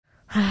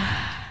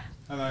How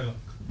they look?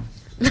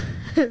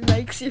 It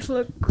makes you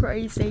look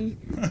crazy.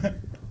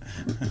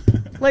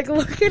 Like,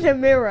 look in a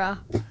mirror.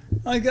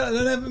 I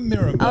don't have a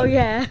mirror. Oh,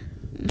 yeah.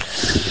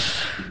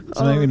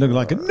 So make me look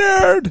like a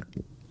nerd.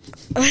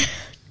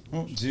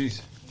 Oh,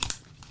 jeez.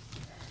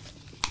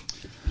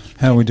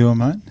 How are we doing,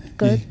 mate?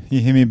 Good. You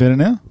hear me better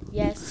now?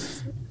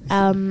 Yes.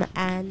 And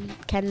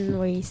can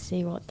we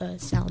see what the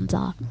sounds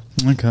are?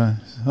 Okay.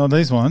 Oh,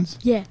 these ones?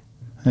 Yeah.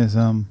 There's,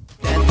 Is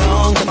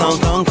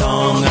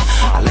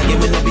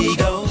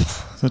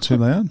that too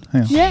loud?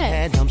 Hang on.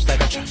 Yeah.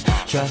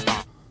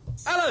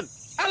 Alan!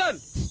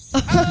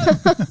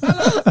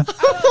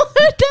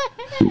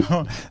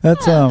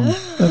 That's I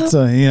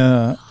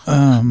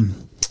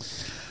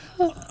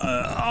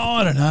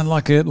don't know,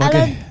 like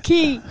Alan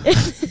Key.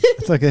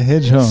 it's like a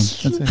hedgehog.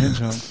 That's a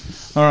hedgehog.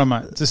 All right,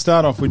 mate. To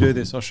start off, we do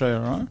this. I'll show you.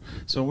 All right.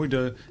 So what we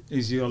do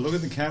is you look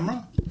at the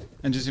camera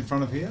and just in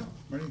front of here.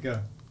 Ready? Go.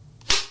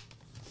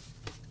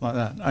 Like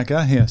that.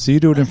 Okay. Here. So you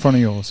do it in front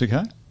of yours.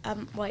 Okay.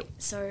 Wait.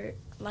 So,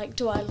 like,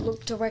 do I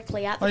look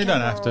directly at the Oh, you camera?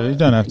 don't have to. You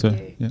don't have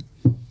to. Yeah.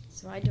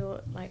 So I do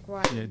it like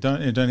right. Yeah.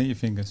 Don't hit your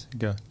fingers.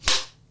 Go.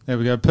 There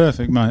we go.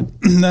 Perfect, mate.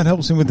 That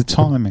helps him with the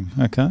timing.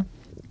 Okay.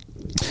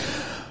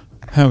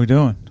 How are we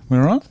doing? We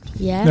all right?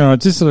 Yeah. All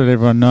right. Just to let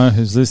everyone know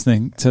who's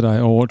listening today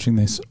or watching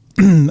this,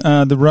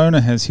 the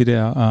Rona has hit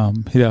our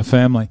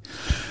family.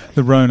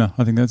 The Rona,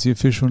 I think that's the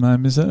official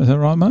name. Is that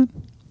right, mate?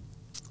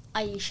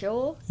 Are you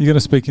sure? You got to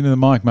speak into the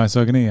mic, mate,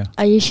 so I can hear.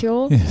 Are you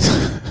sure?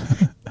 Yes.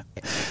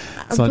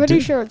 I'm pretty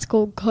sure it's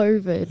called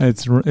COVID.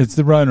 It's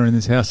the Rona in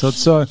this household.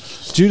 So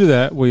due to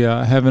that, we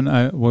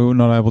were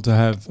not able to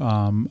have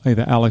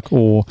either Alec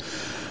or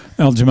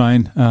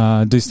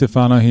Aljamain Di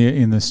Stefano here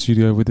in the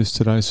studio with us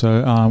today.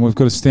 So we've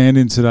got a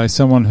stand-in today,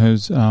 someone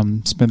who's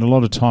spent a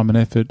lot of time and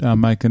effort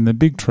making the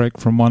big trek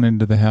from one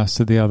end of the house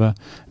to the other,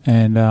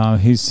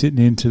 and he's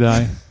sitting in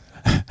today.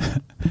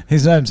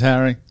 His name's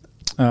Harry.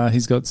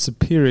 He's got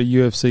superior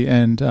UFC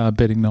and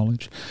betting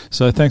knowledge.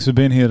 So thanks for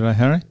being here today,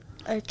 Harry.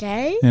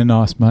 Okay. Yeah,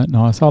 nice, mate.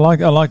 Nice. I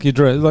like your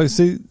dress. Like,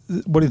 see,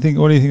 what do you think?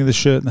 What do you think of the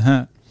shirt and the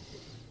hat?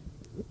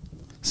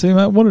 See,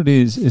 mate, what it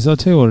is I'll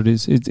tell you what it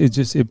is. It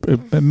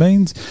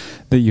means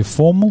that you're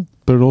formal,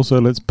 but it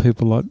also lets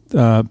people know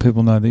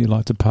that you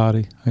like to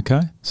party.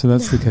 Okay, so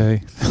that's the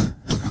key.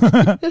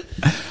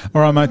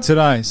 All right, mate.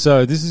 Today,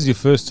 so this is your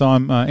first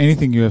time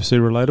anything UFC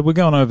related. We're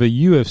going over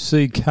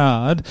UFC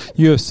card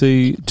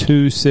UFC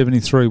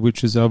 273,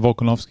 which is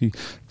Volkanovski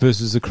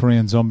versus the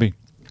Korean Zombie.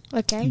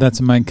 Okay. That's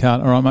the main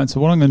card. All right, mate.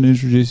 So what I'm going to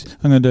introduce you to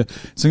the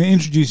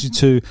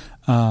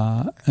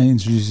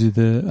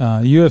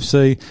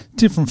UFC,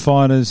 different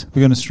fighters. We've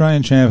got an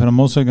Australian champ, and I'm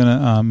also going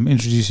to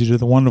introduce you to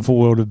the wonderful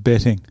world of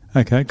betting.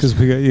 Okay, because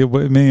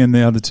me and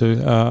the other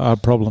two are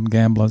problem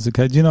gamblers.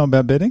 Okay, do you know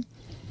about betting?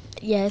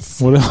 Yes.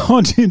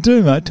 What do you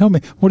do, mate? Tell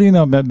me. What do you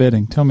know about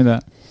betting? Tell me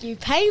that. You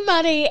pay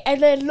money, and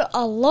then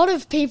a lot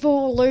of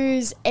people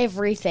lose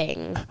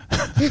everything.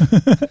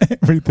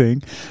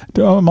 Everything.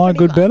 Am I a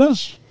good better?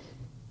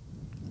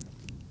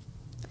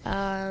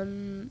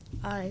 I'm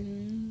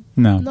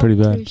no, not pretty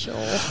bad. too sure.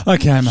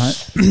 Okay,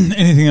 mate.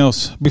 Anything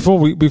else before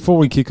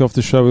we kick off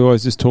the show? We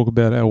always just talk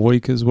about our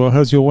week as well.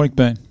 How's your week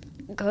been?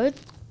 Good.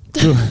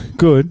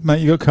 Good, mate.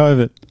 You got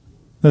COVID.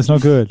 That's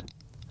not good.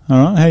 All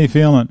right. How you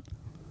feeling?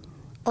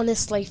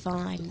 Honestly,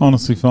 fine.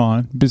 Honestly,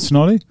 fine. Bit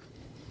snotty.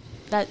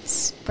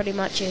 That's pretty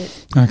much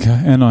it.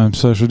 Okay, and I'm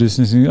social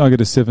distancing. I get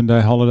a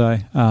 7-day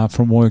holiday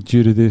from work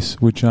due to this,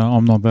 which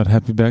I'm not that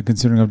happy about,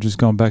 considering I've just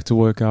gone back to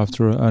work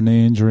after a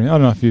knee injury. I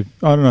don't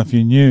know if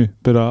you knew,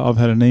 but I've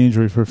had a knee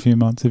injury for a few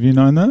months. Have you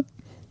known that?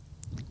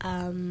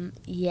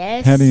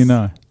 Yes. How do you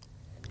know?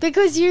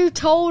 Because you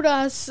told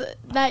us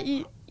that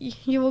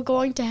you were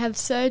going to have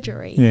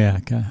surgery. Yeah.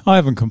 Okay. I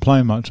haven't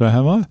complained much,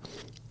 have I?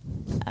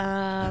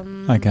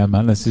 Okay,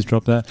 mate, let's just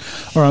drop that.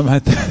 All right,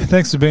 mate,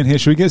 thanks for being here.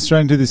 Should we get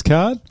straight into this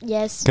card?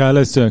 Yes. Okay,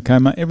 let's do it. Okay,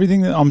 mate,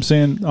 everything that I'm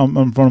seeing on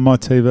front of my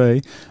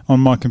TV, on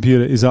my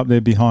computer, is up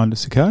there behind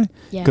us, okay?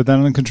 Yeah. Got that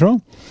under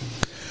control?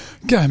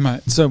 Okay,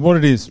 mate, so what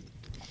it is,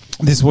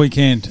 this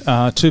weekend,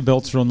 2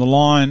 belts are on the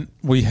line.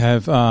 We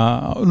have,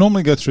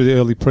 normally go through the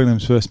early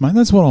prelims first, mate.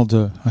 That's what I'll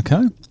do,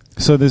 okay?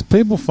 So there's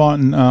people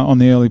fighting on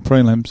the early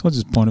prelims. I'll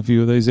just point a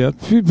few of these out.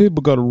 A few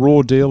people got a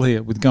raw deal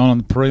here with going on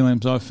the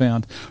prelims, I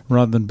found,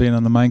 rather than being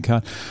on the main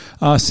card.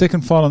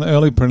 Second fight on the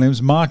early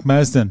prelims, Mark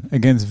Mazden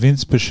against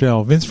Vince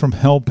Pichel. Vince from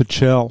Hell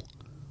Pichel.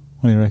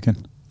 What do you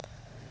reckon?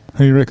 Who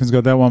do you reckon's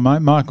got that one,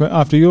 mate? Mark,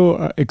 after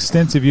your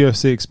extensive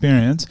UFC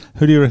experience,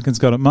 who do you reckon's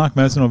got it? Mark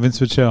Mazden or Vince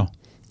Pichel?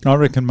 I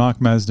reckon Mark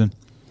Mazden.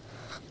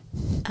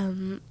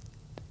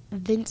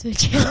 Vince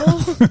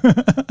Pichel.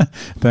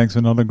 Thanks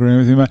for not agreeing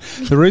with me, mate.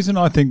 The reason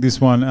I think this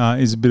one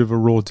is a bit of a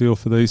raw deal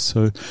for these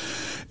two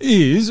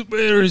is,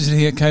 where is it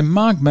here? Okay,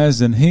 Mark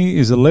Mazden, he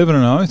is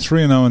 11-0,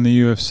 3-0 in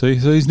the UFC,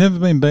 so he's never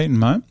been beaten,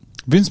 mate.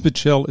 Vince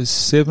Pichel is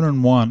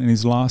 7-1 in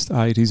his last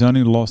 8. His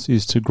only loss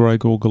is to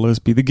Gregor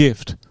Gillespie, the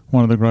gift,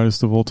 one of the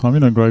greatest of all time. You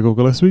know Gregor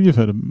Gillespie? You've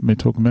heard of me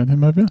talking about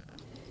him, have you?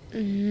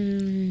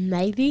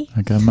 Maybe.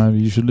 Okay, maybe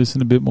you should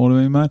listen a bit more to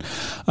me, mate.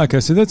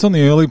 Okay, so that's on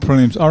the early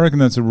prelims. I reckon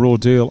that's a raw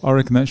deal. I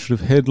reckon that should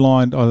have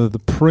headlined either the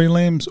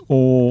prelims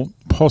or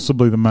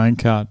possibly the main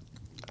card.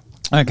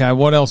 Okay,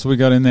 what else have we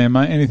got in there,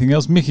 mate? Anything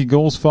else? Mickey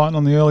Gall's fighting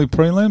on the early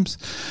prelims.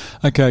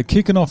 Okay,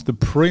 kicking off the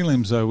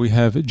prelims, though, we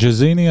have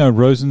Jairzinho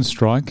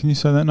Rosenstrike. Can you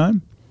say that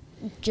name?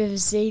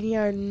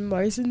 Jairzinho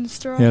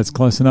Rosenstrike? Yeah, it's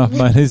close enough,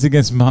 mate. He's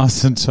against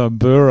Marcin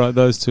Tybura.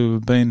 Those two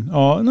have been...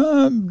 Oh,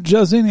 no,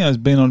 Jairzinho's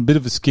been on a bit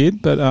of a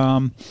skid, but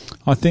I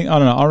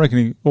reckon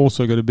he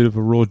also got a bit of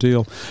a raw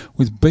deal.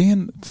 With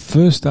being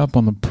first up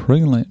on the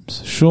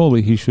prelims,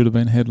 surely he should have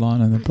been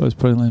headlining those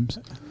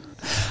prelims.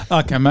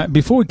 Okay, mate,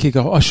 before we kick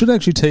off, I should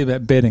actually tell you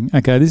about betting.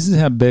 Okay, this is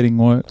how betting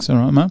works, all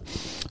right, mate?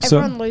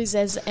 Everyone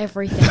loses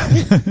everything.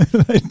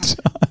 They don't.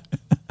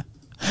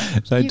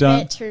 They you don't.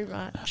 bet too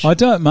much. I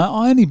don't, mate.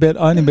 I only bet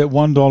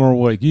 $1 a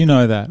week. You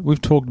know that.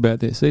 We've talked about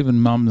this. Even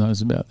Mum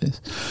knows about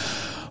this.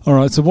 All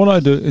right, so what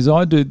I do is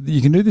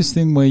you can do this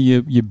thing where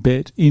you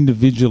bet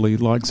individually.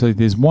 Like, so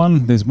there's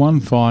one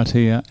fight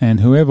here,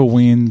 and whoever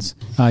wins,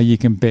 you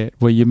can bet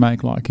where you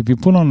make, like, if you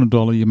put on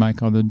 $1, you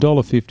make either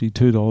 $1.50,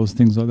 $2,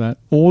 things like that.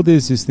 Or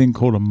there's this thing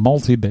called a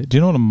multi-bet. Do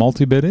you know what a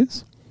multi-bet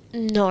is?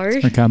 No.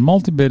 Okay,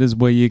 multi-bet is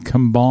where you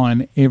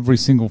combine every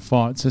single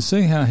fight. So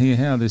see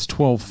how there's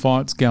 12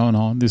 fights going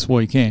on this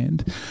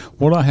weekend.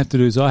 What I have to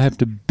do is I have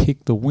to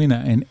pick the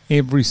winner in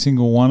every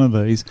single one of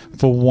these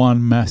for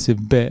one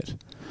massive bet.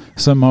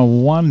 So my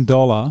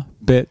 $1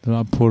 bet that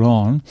I put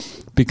on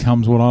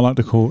becomes what I like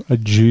to call a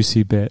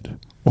juicy bet,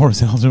 or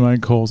as Aljamain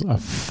calls, a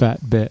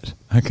fat bet.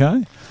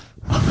 Okay?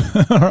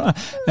 All right.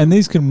 And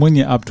these can win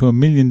you up to $1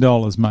 million,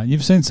 mate.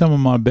 You've seen some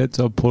of my bets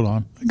I've put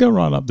on. They go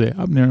right up there,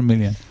 up near $1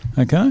 million.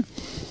 Okay?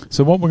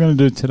 So what we're going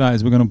to do today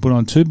is we're going to put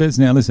on two bets.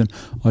 Now, listen,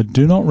 I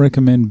do not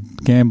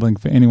recommend gambling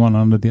for anyone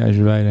under the age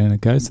of 18,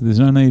 okay? So there's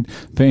no need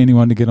for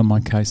anyone to get on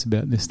my case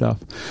about this stuff.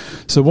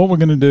 So what we're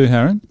going to do,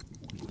 Harry,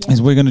 is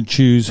we're going to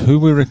choose who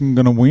we reckon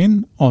going to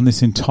win on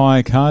this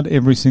entire card,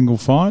 every single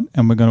fight,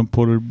 and we're going to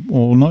put it,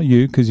 well, not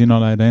you, because you're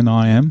not 18,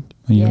 I am,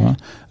 you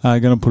are,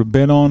 going to put a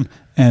bet on,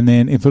 and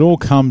then if it all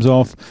comes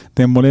off,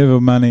 then whatever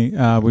money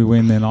we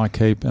win, then I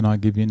keep, and I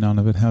give you none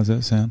of it. How's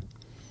that sound?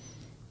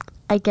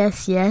 I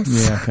guess yes.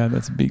 Yeah, okay,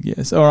 that's a big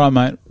yes. All right,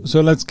 mate, so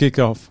let's kick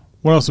off.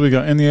 What else have we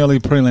got in the early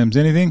prelims?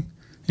 Anything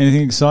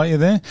excite you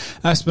there?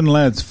 Aspen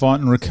Ladd's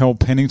fighting Raquel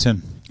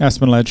Pennington.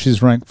 Aspen Ladd,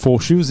 she's ranked 4.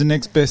 She was the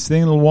next best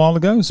thing a little while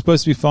ago. Was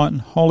supposed to be fighting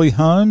Holly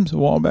Holmes a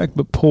while back,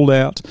 but pulled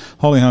out.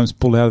 Holly Holmes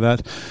pulled out of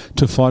that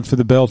to fight for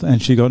the belt,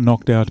 and she got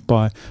knocked out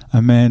by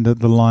Amanda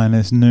the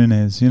Lioness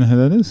Nunes. You know who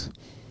that is?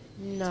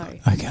 No.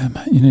 Okay,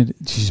 mate, you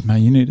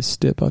need to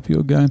step up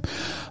your game.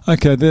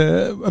 Okay,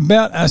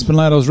 about Aspen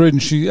Ladd, I was reading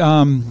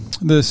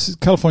the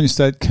California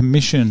State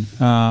Commission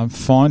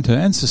fined her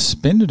and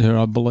suspended her,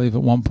 I believe,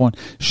 at one point.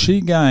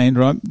 She gained,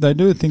 right, they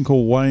do a thing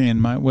called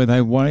weigh-in, mate, where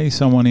they weigh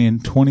someone in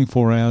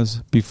 24 hours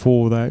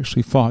before they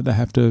actually fight. They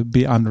have to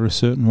be under a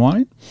certain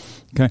weight.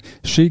 Okay,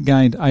 she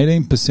gained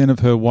 18% of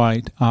her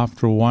weight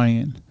after a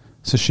weigh-in.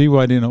 So she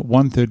weighed in at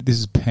 130. This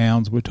is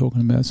pounds we're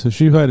talking about. So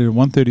she weighed in at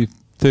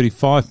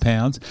 135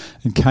 pounds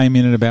and came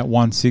in at about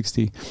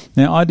 160.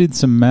 Now, I did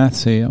some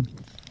maths here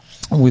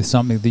with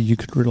something that you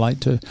could relate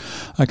to.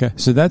 Okay,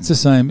 so that's the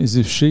same as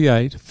if she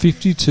ate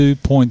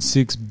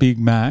 52.6 Big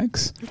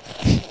Macs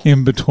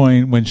in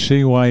between when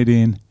she weighed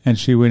in and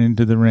she went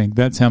into the ring.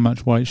 That's how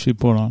much weight she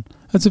put on.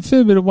 That's a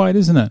fair bit of weight,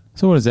 isn't it?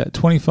 So what is that,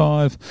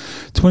 25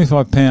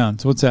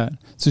 pounds? What's that?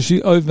 So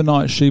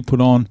overnight she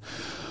put on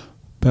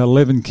about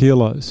 11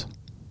 kilos.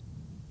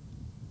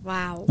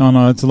 Wow. Oh,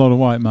 no, that's a lot of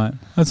weight, mate.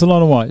 That's a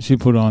lot of weight she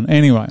put on.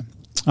 Anyway,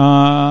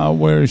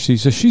 where is she?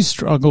 So she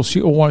struggles.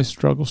 She always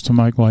struggles to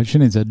make weight. She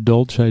needs a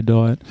Dolce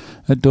diet,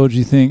 a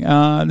dodgy thing.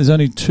 There's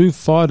only 2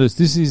 fighters.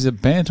 This is a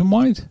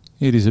bantamweight?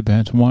 It is a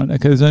bantamweight.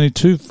 Okay, there's only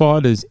 2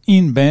 fighters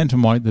in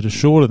bantamweight that are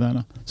shorter than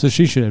her. So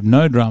she should have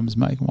no dramas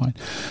making weight.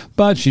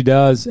 But she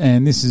does,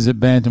 and this is a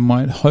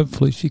bantamweight.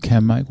 Hopefully she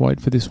can make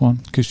weight for this one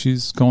because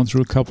she's gone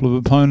through a couple of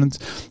opponents.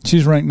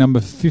 She's ranked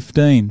number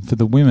 15 for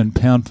the women,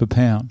 pound for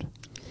pound.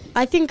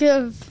 I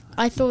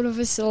thought of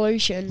a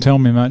solution. Tell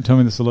me, mate. Tell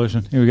me the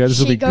solution. Here we go. This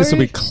will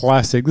be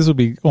classic. This will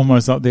be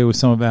almost up there with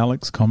some of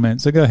Alex's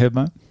comments. So go ahead,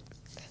 mate.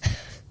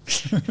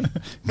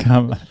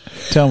 Come on.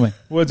 Tell me.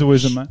 Words of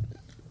wisdom, mate.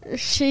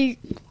 She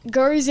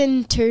gets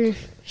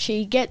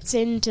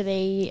into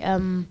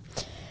the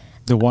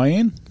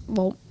weigh-in?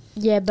 Well,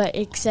 yeah, but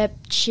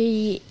except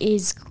she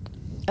is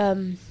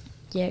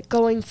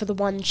going for the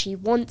one she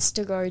wants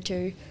to go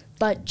to,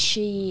 but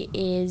she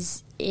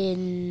is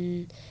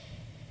in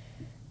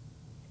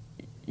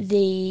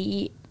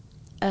the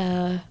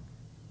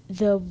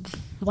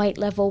weight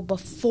level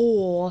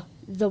before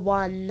the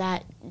one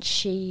that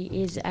she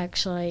is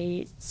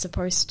actually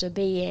supposed to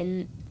be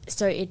in,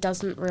 so it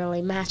doesn't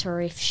really matter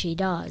if she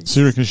does.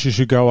 So you reckon she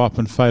should go up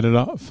and fight at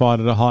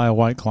a higher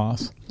weight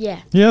class?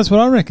 Yeah. Yeah, that's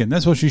what I reckon.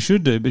 That's what she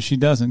should do, but she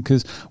doesn't,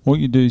 because what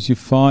you do is you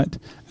fight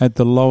at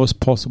the lowest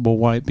possible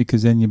weight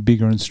because then you're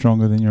bigger and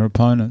stronger than your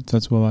opponents.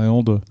 That's what they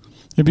all do.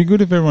 It'd be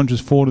good if everyone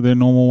just fought at their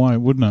normal weight,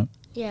 wouldn't it?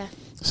 Yeah.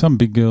 Some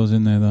big girls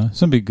in there, though.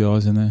 Some big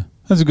guys in there.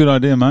 That's a good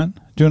idea, mate.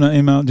 Do you want to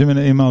email? Do you want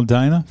me to email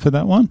Dana for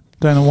that one?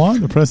 Dana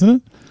White, the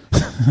president.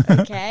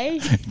 Okay.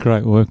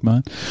 Great work,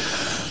 mate.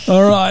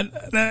 All right,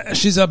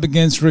 she's up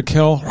against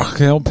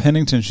Raquel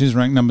Pennington. She's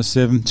ranked number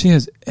 7. She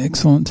has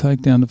excellent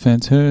takedown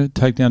defense. Her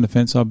takedown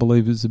defense, I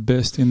believe, is the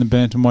best in the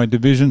bantamweight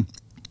division.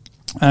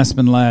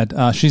 Aspen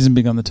Ladd, she's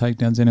big on the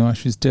takedowns anyway.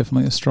 She's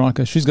definitely a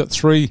striker. She's got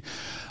 3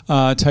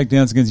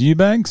 takedowns against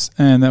Eubanks,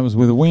 and that was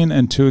with a win,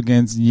 and 2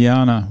 against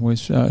Yana,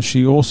 which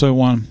she also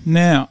won.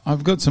 Now,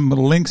 I've got some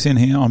little links in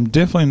here I'm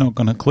definitely not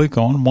going to click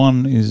on.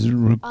 One is...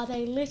 Are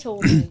they little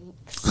links?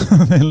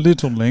 They're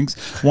little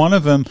links. One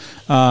of them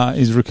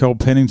is Raquel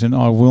Pennington.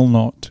 I will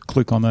not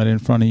click on that in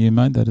front of you,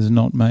 mate. That is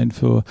not made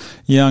for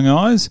young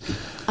eyes.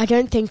 I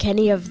don't think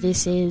any of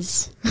this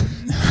is.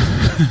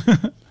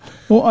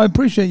 Well, I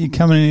appreciate you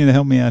coming in here to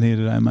help me out here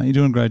today, mate. You're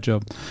doing a great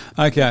job.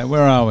 Okay,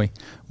 where are we?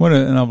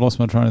 And I've lost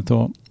my train of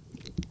thought.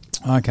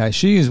 Okay,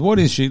 she is. What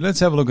is she? Let's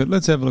have a look at her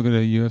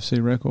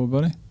UFC record,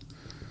 buddy.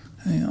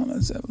 Hang on,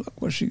 let's have a look.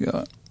 What's she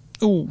got?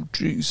 Oh,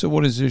 gee. So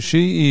what is this?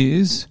 She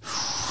is.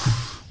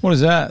 What is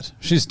that?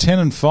 She's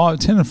 10-5,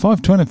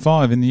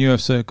 10-5 in the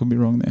UFC. I could be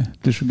wrong there.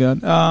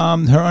 Disregard.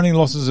 Her only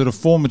losses are to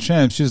former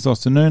champs. She's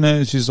lost to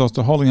Nunes. She's lost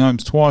to Holding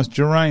Holmes twice.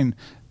 Jermaine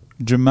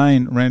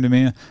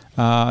Randomir.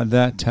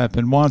 That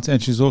happened once,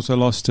 and she's also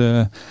lost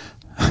to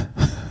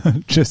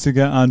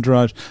Jessica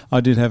Andrade.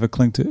 I did have a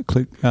link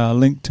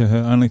to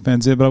her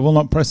OnlyFans there, but I will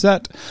not press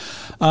that.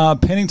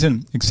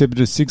 Pennington accepted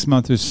a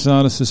 6-month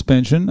USADA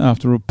suspension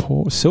after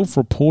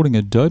self-reporting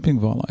a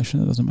doping violation.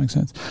 That doesn't make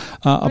sense.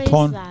 What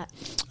is that?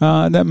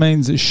 That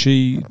means that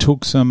she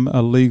took some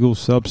illegal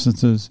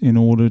substances in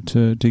order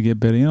to get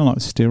better, like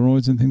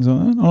steroids and things like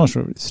that. I'm not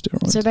sure if it's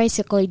steroids. So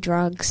basically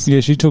drugs. Yeah,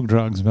 she took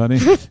drugs, buddy.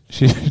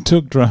 She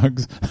took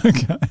drugs.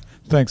 Okay.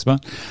 Thanks, mate.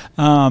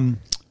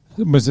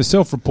 It was a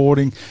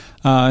self-reporting.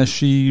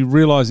 She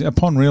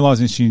upon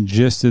realising she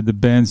ingested the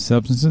banned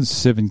substances,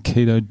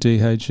 7-keto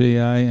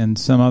DHEA and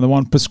some other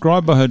one,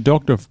 prescribed by her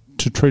doctor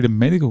to treat a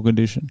medical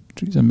condition.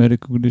 She's a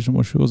medical condition.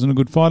 Well, she wasn't a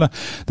good fighter.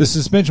 The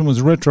suspension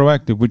was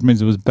retroactive, which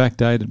means it was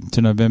backdated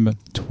to November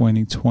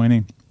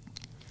 2020.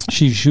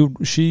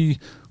 She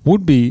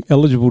would be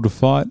eligible to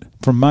fight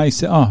from May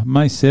 7,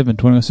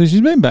 2020. So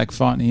she's been back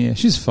fighting here.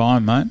 She's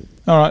fine, mate.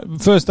 All right,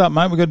 first up,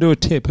 mate, we've got to do a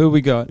tip. Who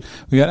we got?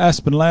 We got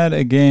Aspen Ladd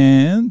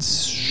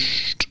against...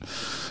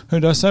 Who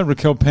did I say?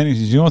 Raquel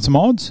Pennington. Do you want some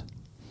odds?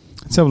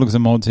 Let's have a look at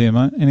some odds here,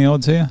 mate. Any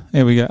odds here?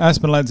 Here we go.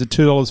 Aspen Ladd's at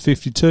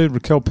 $2.52.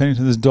 Raquel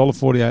Pennington is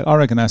 $1.48. I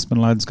reckon Aspen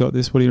Ladd's got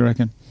this. What do you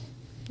reckon?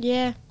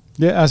 Yeah.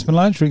 Yeah, Aspen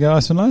Ladd. Should we go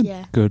Aspen Ladd?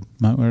 Yeah. Good,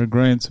 mate. We're in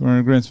agreement. We're in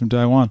agreement from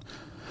day one.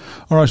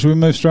 All right, should we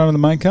move straight on the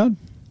main card?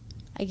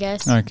 I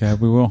guess. Okay,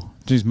 we will.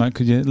 Jeez, mate,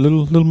 could you a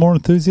little more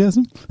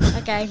enthusiasm?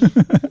 Okay.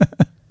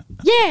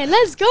 Yeah,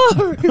 let's go.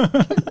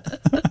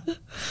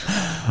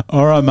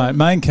 All right, mate.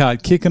 Main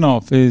card kicking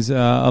off is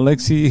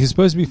Alexi. He's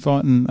supposed to be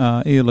fighting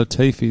Ilir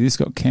Latifi. This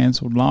got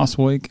cancelled last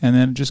week, and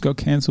then it just got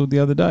cancelled the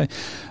other day.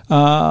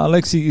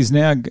 Alexi is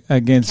now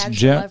against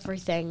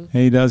everything.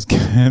 He does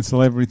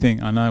cancel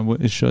everything. I know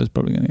this show's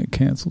probably going to get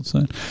cancelled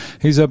soon.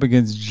 He's up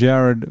against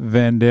Jared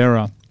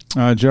Vanderaa.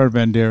 Jared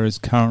Vanderaa is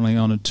currently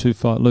on a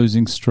 2-fight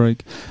losing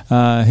streak.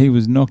 He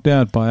was knocked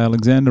out by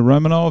Alexander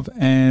Romanov,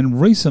 and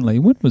recently,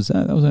 when was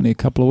that? That was only a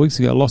couple of weeks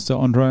ago. Lost to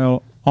Andrei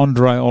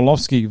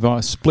Arlovsky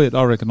via split.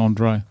 I reckon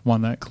Andrei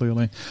won that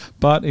clearly,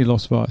 but he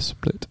lost via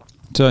split.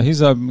 So he's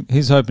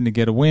hoping to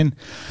get a win.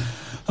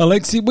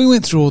 Alexi, we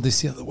went through all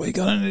this the other week.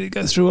 I don't need to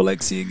go through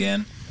Alexi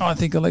again. I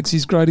think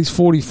Alexi's great. He's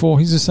 44.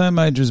 He's the same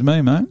age as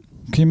me, mate.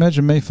 Can you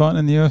imagine me fighting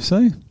in the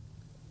UFC?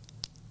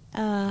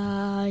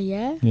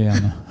 Yeah. Yeah, I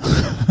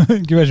know.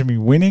 Can you imagine me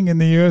winning in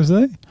the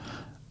UFC?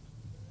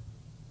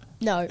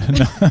 No.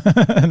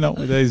 Not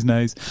with these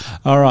knees.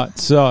 All right,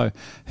 so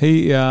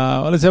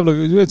let's have a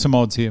look. We had some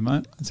odds here,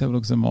 mate. Let's have a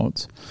look at some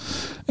odds.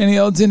 Any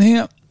odds in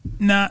here?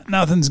 Nah,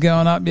 nothing's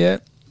going up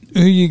yet.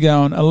 Who are you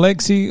going,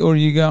 Alexi, or are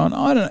you going?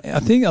 I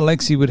think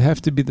Alexi would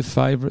have to be the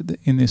favourite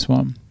in this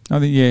one. I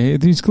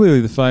think he's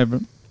clearly the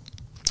favourite.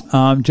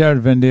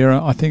 Jared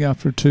Vanderaa, I think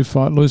after a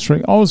 2-fight lose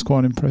streak, I was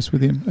quite impressed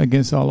with him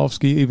against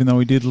Arlovsky, even though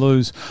he did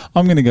lose.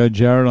 I'm going to go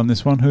Jared on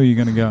this one. Who are you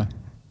going to go?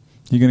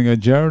 You going to go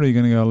Jared, or are you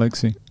going to go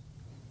Alexi?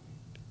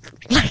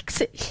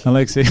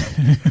 Alexi.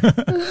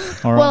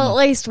 All right, well,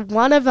 at least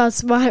one of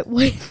us might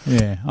win.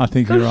 Yeah, I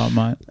think you're right,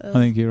 mate. I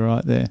think you're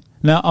right there.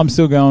 Now I'm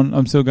still going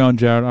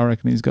Jared. I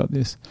reckon he's got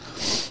this.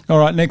 All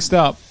right, next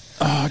up,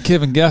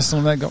 Kevin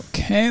Gastelum. That got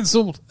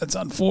cancelled. That's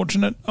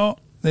unfortunate. Oh,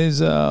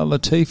 there's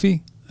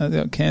Latifi. They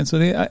got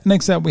cancelled here.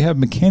 Next up, we have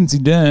Mackenzie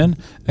Dern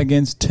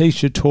against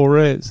Tisha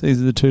Torres.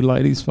 These are the two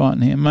ladies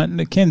fighting here, mate.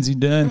 Mackenzie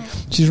Dern,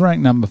 she's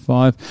ranked number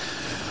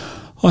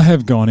 5. I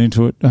have gone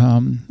into it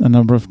a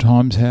number of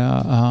times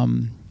how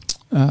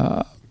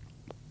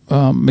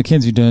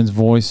Mackenzie Dern's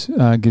voice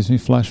gives me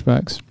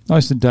flashbacks. I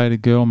used to date a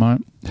girl,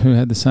 mate, who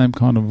had the same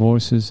kind of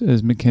voice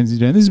as Mackenzie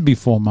Dern. This is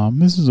before Mum.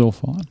 This is all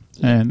fine.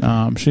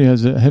 And she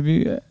has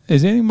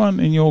is anyone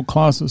in your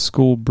class at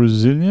school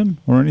Brazilian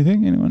or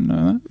anything? Anyone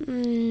know that?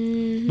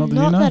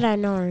 Not that I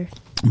know.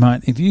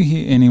 Mate, if you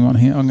hear anyone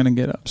here, I'll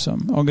get up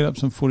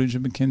some footage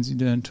of Mackenzie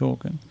Dern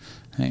talking.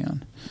 Hang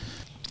on.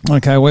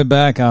 Okay, we're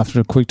back after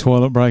a quick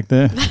toilet break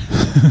there.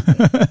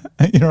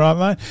 You're right,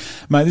 mate?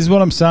 Mate, this is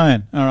what I'm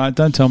saying. All right,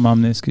 don't tell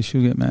Mum this because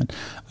she'll get mad.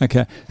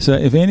 Okay, so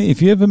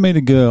if you ever meet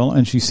a girl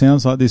and she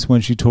sounds like this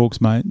when she talks,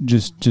 mate,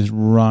 just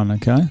run,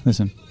 okay?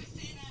 Listen.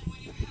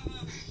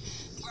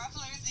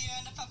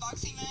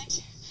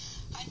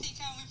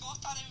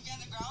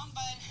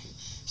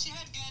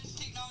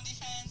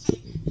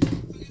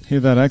 Hear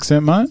that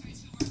accent, mate?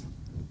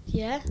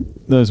 Yeah.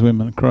 Those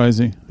women are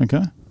crazy,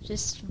 okay?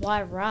 Just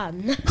why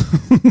run?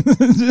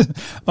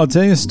 I'll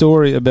tell you a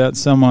story about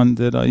someone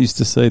that I used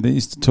to see that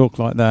used to talk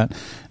like that,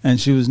 and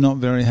she was not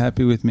very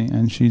happy with me,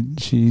 and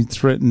she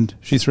threatened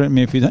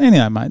me a few times.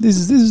 Anyway, mate,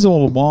 this is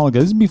all a while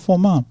ago. This is before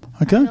Mum,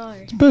 okay? I know.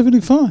 It's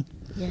perfectly fine.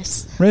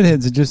 Yes.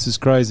 Redheads are just as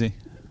crazy.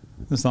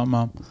 It's like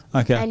Mum.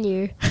 Okay. And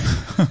you.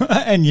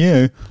 And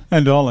you.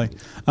 And Ollie.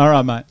 All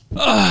right, mate.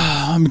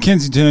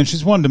 Mackenzie Dern,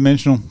 she's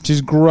one-dimensional.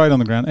 She's great on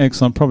the ground.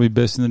 Excellent. Probably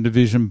best in the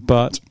division,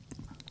 but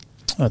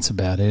that's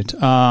about it.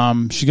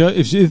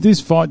 If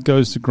this fight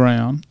goes to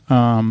ground,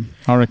 I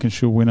reckon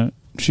she'll win it.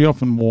 She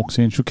often walks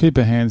in. She'll keep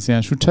her hands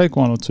down. She'll take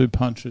one or two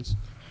punches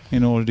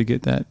in order to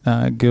get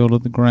that girl to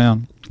the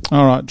ground.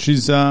 All right,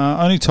 she's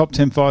only top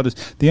 10 fighters.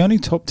 The only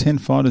top 10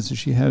 fighters that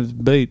she has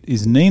beat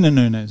is Nina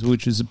Nunes,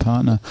 which is a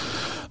partner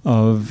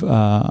of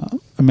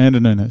Amanda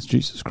Nunes.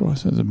 Jesus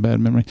Christ, that's a bad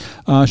memory.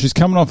 She's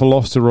coming off a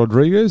loss to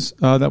Rodriguez.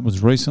 That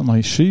was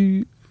recently.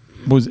 She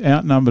was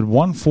outnumbered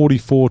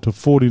 144 to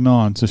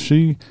 49, so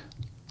she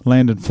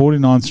landed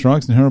 49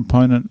 strikes and her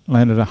opponent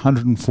landed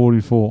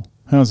 144.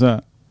 How's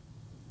that?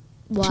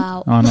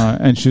 Wow. I know.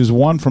 And she was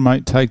 1 from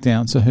 8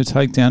 takedowns. So her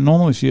takedown,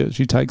 normally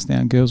she takes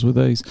down girls with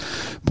ease,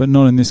 but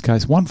not in this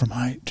case. 1 from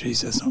 8.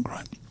 Jeez, that's not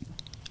great.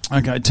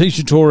 Okay,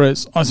 Tisha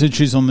Torres. I said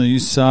she's on the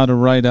USADA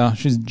radar.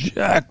 She's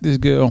jacked, this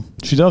girl.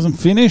 She doesn't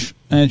finish,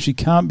 and she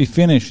can't be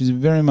finished. She's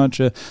very much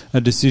a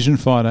decision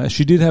fighter.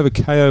 She did have a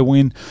KO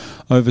win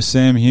over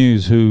Sam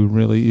Hughes, who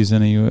really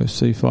isn't a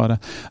UFC fighter.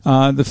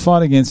 The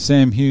fight against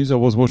Sam Hughes, I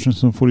was watching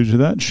some footage of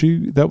that.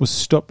 That was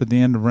stopped at the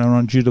end of round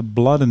 1 due to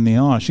blood in the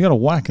eye. She got a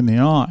whack in the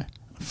eye,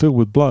 filled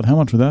with blood. How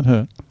much would that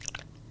hurt?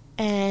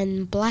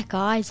 And black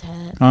eyes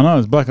hurt. I know,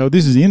 it's black eye.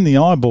 This is in the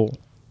eyeball.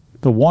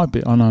 The white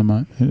bit, I know,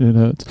 mate. It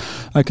hurts.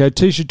 Okay,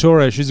 Tisha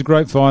Torres, she's a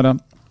great fighter.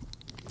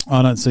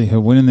 I don't see her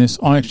winning this.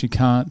 I actually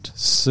can't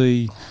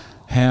see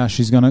how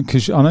she's going to,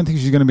 because I don't think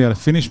she's going to be able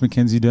to finish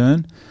Mackenzie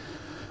Dern,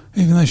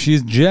 even though she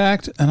is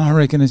jacked, and I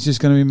reckon it's just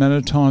going to be a matter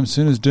of time. As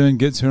soon as Dern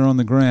gets her on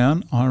the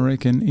ground, I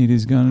reckon it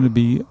is going to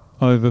be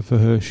over for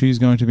her. She's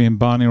going to be in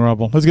Barney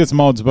rubble. Let's get some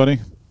odds,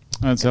 buddy.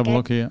 Let's have a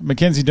look here.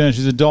 Mackenzie Dern,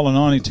 she's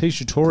 $1.90.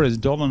 Tisha Torres,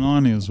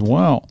 $1.90 as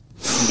well.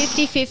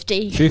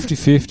 50-50.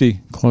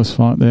 50-50. Close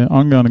fight there.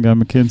 I'm going to go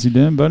Mackenzie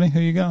Dern, buddy. Who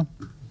you go?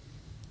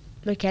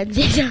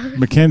 Mackenzie Dern.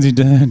 Mackenzie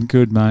Dern.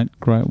 Good, mate.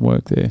 Great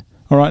work there.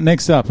 All right,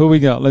 next up, who we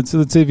got? Let's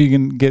see if you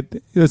can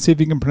let's see if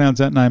you can pronounce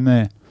that name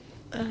there.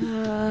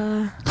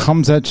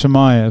 Khamzat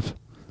Chimaev.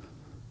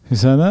 You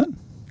say that?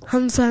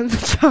 Khamzat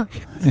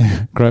Chimaev.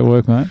 Yeah, great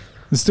work, mate.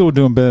 They're still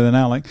doing better than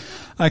Alec.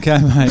 Okay,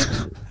 mate.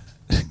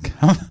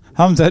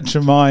 Khamzat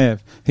Chimaev.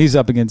 He's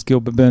up against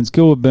Gilbert Burns.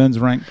 Gilbert Burns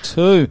ranked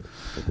 2.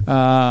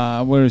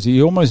 Where is he?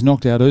 He almost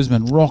knocked out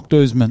Usman, rocked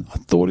Usman. I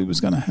thought he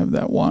was going to have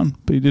that one,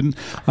 but he didn't.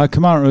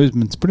 Kamaru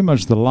Usman's pretty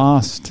much the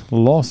last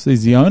loss.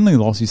 He's the only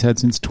loss he's had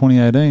since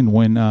 2018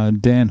 when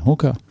Dan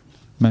Hooker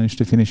managed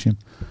to finish him.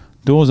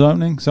 Doors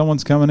opening.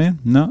 Someone's coming in.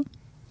 No.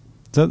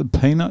 Is that the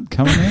peanut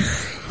coming in?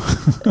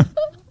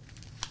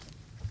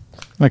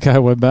 Okay,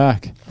 we're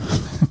back.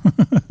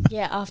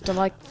 Yeah, after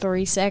like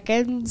 3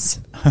 seconds.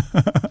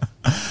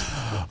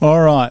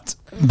 All right.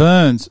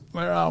 Burns.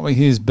 Where are we?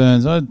 Here's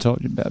Burns. I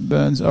told you about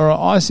Burns. All right.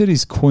 I said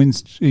his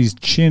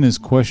chin is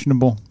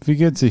questionable. If he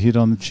gets a hit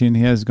on the chin,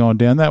 he has gone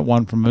down. That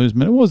one from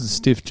Usman, it was a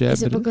stiff jab.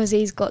 Is it because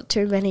he's got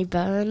too many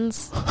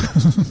burns?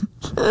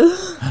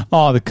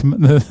 Oh,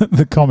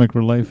 the comic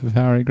relief of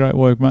Harry. Great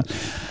work, mate.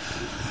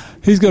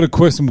 He's got a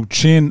questionable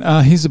chin.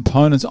 His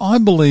opponents, I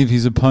believe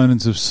his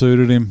opponents have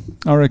suited him.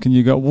 I reckon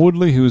you got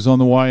Woodley, who was on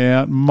the way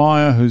out.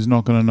 Meyer, who's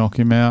not going to knock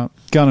him out.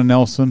 Gunnar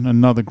Nelson,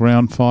 another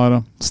ground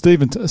fighter.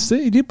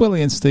 He did well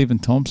against Stephen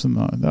Thompson,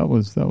 though. That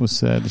was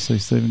sad to see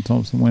Stephen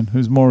Thompson win,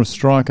 who's more a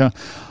striker.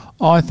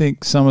 I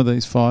think some of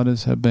these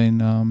fighters have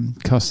been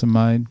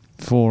custom-made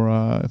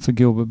for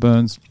Gilbert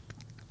Burns.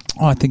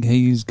 I think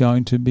he is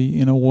going to be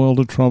in a world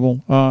of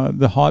trouble.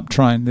 The hype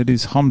train that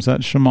is Khamzat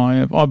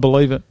Chimaev, I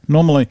believe it.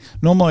 Normally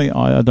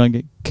I don't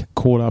get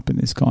caught up in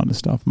this kind of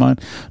stuff, mate.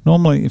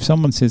 Normally, if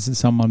someone says that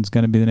someone's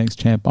going to be the next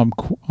champ,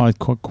 I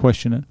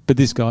question it. But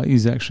this guy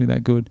is actually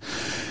that good.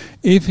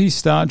 If he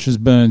starches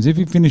Burns, if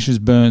he finishes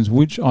Burns,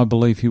 which I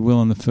believe he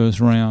will in the first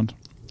round,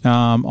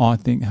 I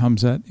think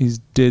Khamzat is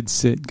dead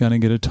set going to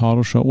get a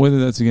title shot. Whether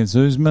that's against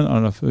Usman, I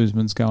don't know if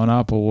Usman's going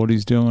up or what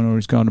he's doing or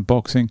he's going to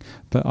boxing,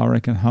 but I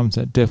reckon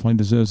Khamzat definitely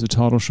deserves a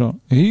title shot.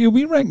 He'll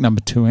be ranked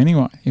number 2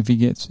 anyway if he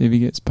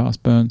gets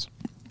past Burns.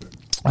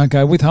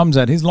 Okay, with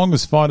Khamzat, his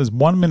longest fight is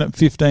 1 minute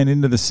 15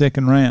 into the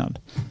second round.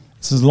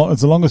 It's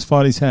the longest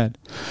fight he's had.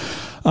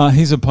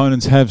 His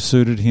opponents have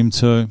suited him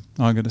too,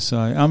 I got to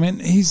say.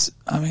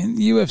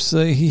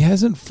 UFC, he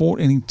hasn't fought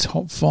any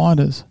top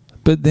fighters.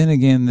 But then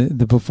again,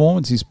 the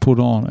performance he's put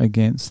on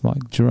against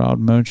like Gerard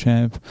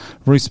Merchamp,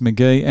 Reece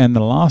McGee, and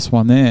the last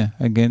one there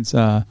against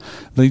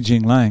Li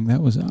Jinglang,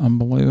 that was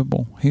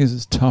unbelievable. He is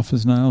as tough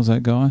as nails,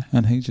 that guy,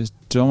 and he just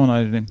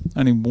dominated him.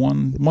 Only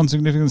one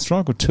significant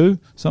strike or two,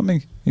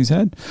 something he's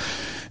had.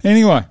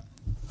 Anyway,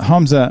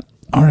 Khamzat.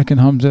 I reckon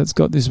Khamzat's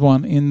got this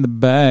one in the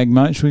bag,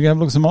 mate. Should we go have a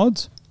look at some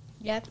odds?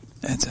 Yep.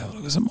 Let's have a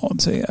look at some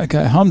odds here.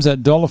 Okay,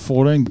 Khamzat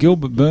 $1.14.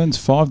 Gilbert Burns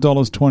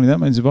 $5.20. That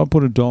means if I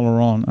put $1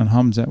 on and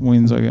Khamzat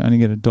wins, I only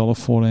get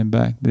 $1.14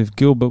 back. But if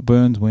Gilbert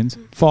Burns wins,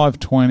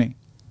 $5.20.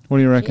 What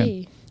do you reckon?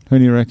 Gee. Who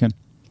do you reckon?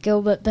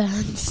 Gilbert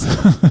Burns.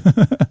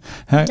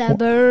 The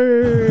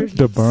Burns.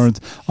 The Burns.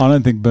 I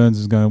don't think Burns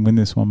is going to win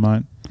this one,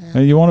 mate.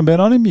 You want to bet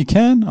on him? You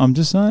can. I'm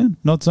just saying.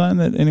 Not saying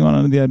that anyone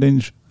under the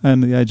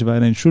age of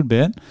 18 should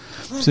bet.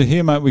 So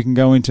here, mate, we can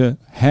go into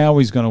how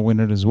he's going to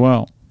win it as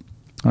well.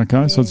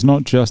 Okay, so it's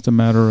not just a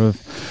matter of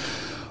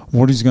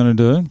what he's going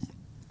to do,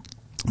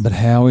 but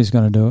how he's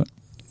going to do it.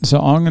 So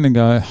I'm going to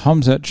go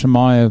Khamzat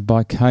Chimaev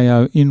by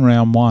KO in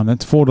round one.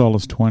 That's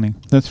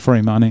 $4.20. That's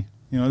free money.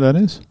 You know what that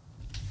is?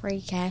 Free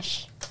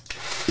cash.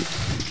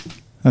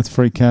 That's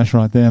free cash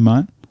right there,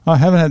 mate. I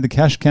haven't had the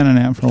cash cannon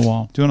out for a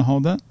while. Do you want to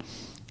hold that?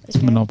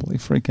 Okay. Monopoly,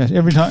 free cash.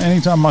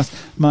 Anytime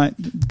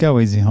mate, go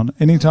easy on it.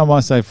 Anytime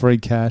I say free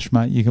cash,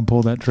 mate, you can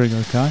pull that trigger,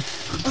 okay?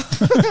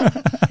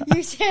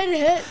 You said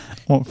it.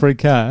 What, free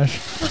cash?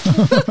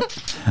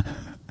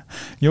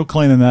 You're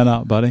cleaning that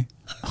up, buddy.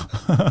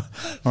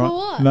 For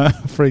what? No,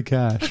 free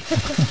cash.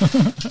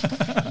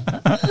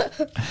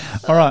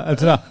 All right,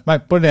 that's enough.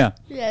 Mate, put it down.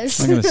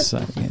 Yes. I'm going to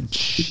say again.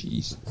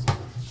 Jeez.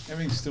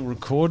 Everything's still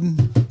recording.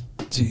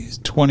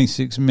 Jeez,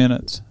 26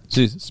 minutes.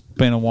 Jeez, it's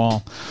been a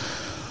while.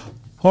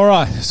 All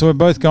right, so we're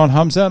both going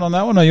Khamzat on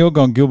that one, or you're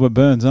going Gilbert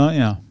Burns, aren't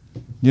you?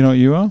 You know what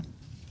you are?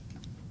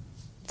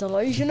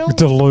 Delusional?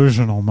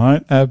 Delusional,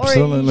 mate.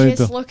 Absolutely. Or are you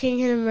just looking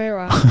in a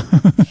mirror?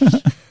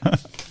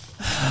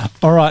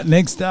 All right,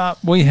 next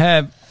up we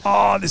have...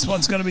 Oh, this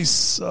one's going to be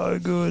so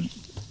good.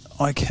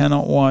 I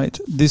cannot wait.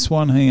 This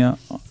one here.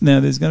 Now,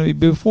 there's going to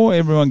be... Before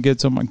everyone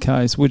gets on my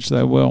case, which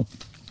they will,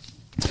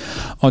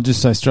 I'll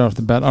just say straight off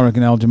the bat, I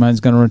reckon Aljamain's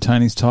going to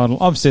retain his title.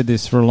 I've said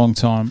this for a long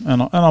time,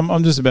 and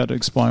I'm just about to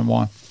explain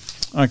why.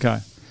 Okay.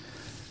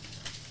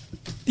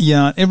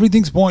 Yarn.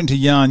 Everything's pointing to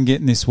Yarn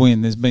getting this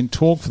win. There's been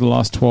talk for the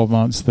last 12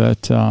 months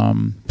that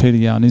Peter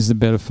Yarn is the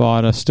better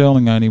fighter.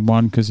 Sterling only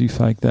won because he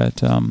faked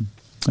that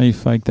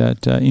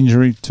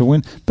injury to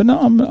win. But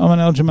no, I'm an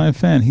Aljamain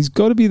fan. He's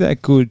got to be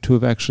that good to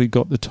have actually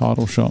got the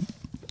title shot.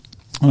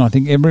 And I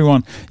think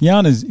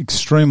Yarn is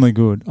extremely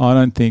good. I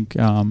don't think,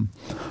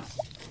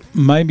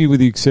 maybe with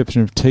the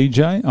exception of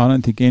TJ, I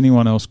don't think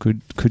anyone else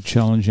could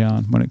challenge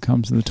Yarn when it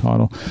comes to the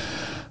title.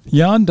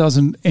 Yarn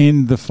doesn't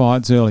end the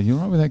fights early. You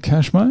all right with that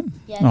cash, mate?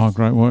 Yes. Oh,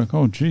 great work.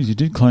 Oh, geez, you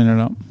did clean it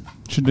up.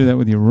 Should do that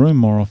with your room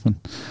more often.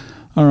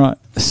 All right.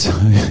 So,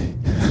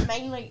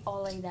 Mainly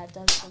Ollie that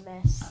does the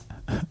mess.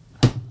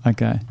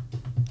 okay.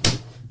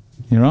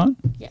 You right?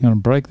 Yeah. You want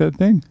to break that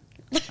thing?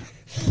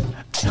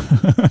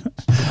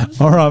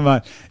 All right,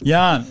 mate.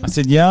 Yarn. I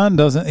said Yarn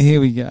doesn't. Here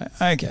we go.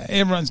 Okay,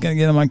 everyone's going to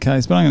get on my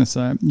case, but I'm going to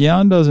say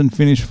Yarn doesn't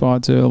finish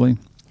fights early.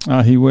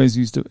 He wears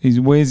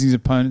his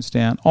opponents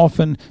down.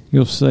 Often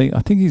you'll see, I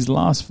think his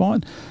last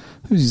fight,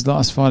 who was his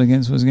last fight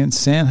against? Was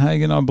against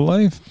Sandhagen, I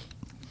believe.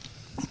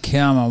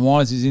 Come on, why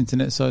is his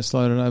internet so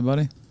slow today,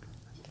 buddy?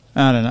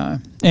 I don't know.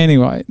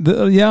 Anyway,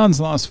 the Yarn's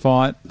last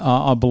fight,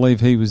 I believe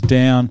he was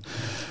down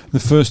the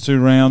first two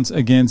rounds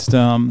against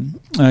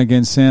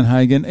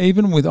Sandhagen.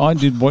 Even with, I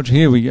did watch,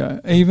 here we go,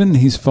 even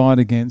his fight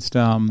against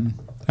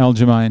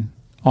Aljamain,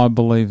 I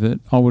believe that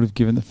I would have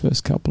given the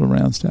first couple of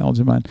rounds to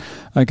Aljamain.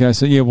 Okay,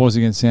 so yeah, it was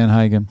against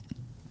Sandhagen.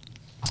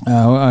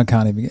 I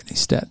can't even get any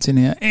stats in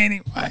here.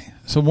 Anyway,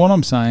 so what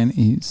I'm saying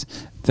is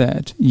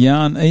that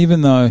Yarn,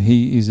 even though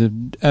he is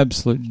an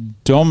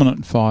absolute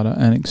dominant fighter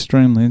and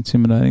extremely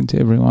intimidating to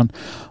everyone,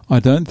 I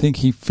don't think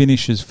he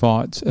finishes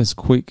fights as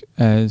quick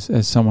as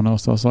someone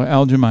else does. Like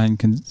Aljamain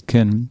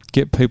can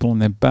get people on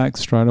their back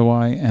straight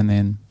away, and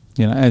then,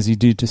 you know, as he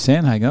did to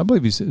Sandhagen. I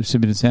believe he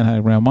submitted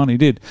Sandhagen round one. He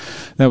did.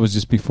 That was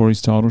just before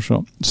his title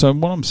shot. So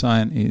what I'm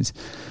saying is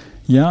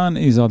Yarn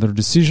is either a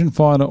decision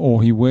fighter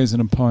or he wears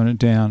an opponent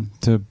down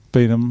to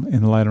beat him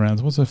in the later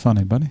rounds. What's so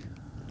funny, buddy?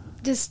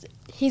 Just,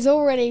 he's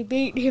already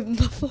beat him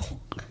before.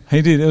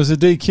 He did. It was a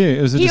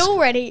DQ.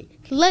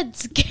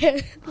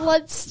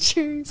 Let's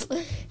choose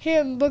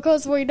him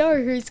because we know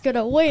who's going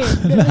to win.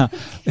 No,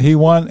 he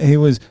won.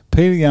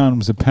 Peter Yarn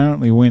was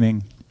apparently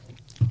winning,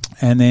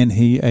 and then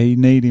he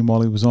kneed him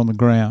while he was on the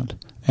ground,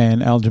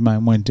 and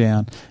Aljamain went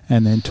down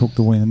and then took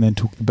the win and then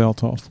took the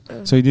belt off.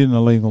 So he did an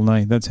illegal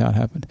knee. That's how it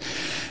happened.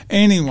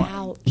 Anyway,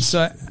 Ouch.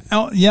 so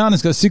Yarn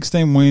has got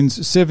 16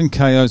 wins, 7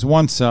 KOs,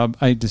 1 sub,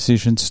 8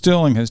 decisions.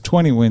 Sterling has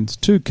 20 wins,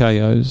 2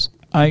 KOs,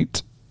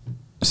 8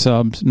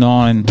 subs,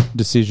 9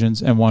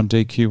 decisions, and 1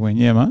 DQ win.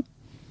 Yeah, mate?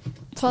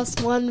 Plus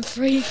 1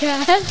 free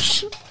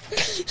cash.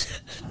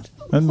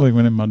 That really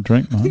went in my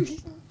drink,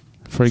 mate.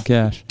 Free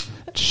cash.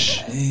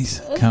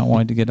 Jeez, can't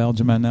wait to get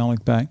Aljamain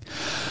Malik back.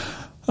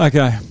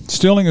 Okay,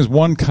 Sterling has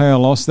 1 KO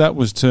loss. That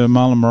was to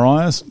Marlon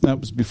Moraes. That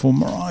was before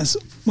Moraes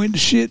went to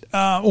shit.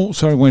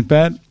 Went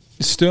bad.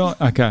 Sterling.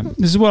 Okay,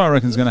 this is what I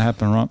reckon is going to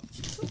happen, right?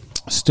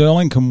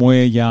 Sterling can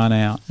wear Yarn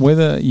out.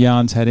 Whether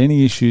Yarn's had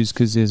any issues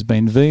because there's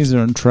been visa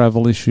and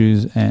travel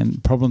issues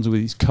and problems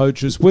with his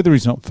coaches, whether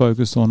he's not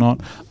focused or not,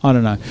 I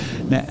don't know.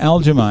 Now,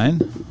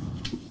 Aljamain...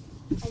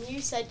 And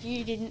you said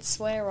you didn't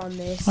swear on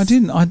this. I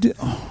didn't. I did.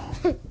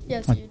 Oh.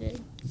 Yes, you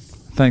did.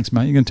 Thanks,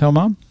 mate. You going to tell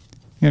Mum?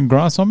 You going to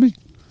grass on me?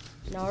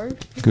 No.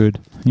 Good.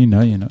 You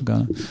know you're not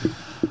going to.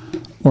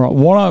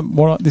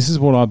 All right, this is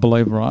what I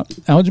believe, right?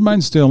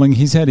 Aljamain Sterling,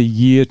 he's had a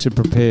year to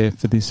prepare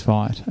for this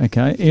fight,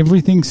 okay?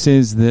 Everything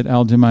says that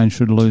Aljamain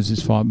should lose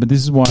this fight, but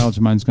this is why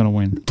Aljamain's going to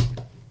win.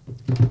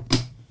 You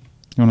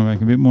want to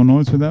make a bit more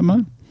noise with that,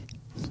 mate?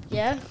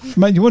 Yeah.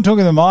 Mate, you want to talk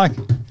to the mic?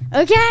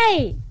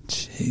 Okay.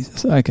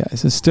 Jesus. Okay,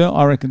 so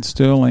I reckon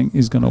Sterling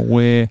is going to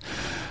wear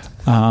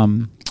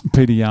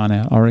Peter Yan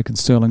out. I reckon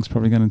Sterling's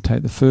probably going to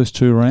take the first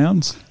 2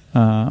 rounds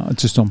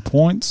just on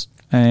points.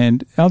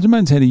 And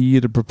Aljamain's had a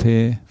year to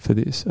prepare for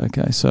this.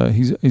 Okay, so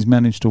he's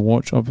managed to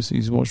watch. Obviously,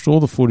 he's watched all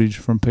the footage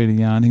from Peter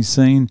Yan. He's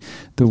seen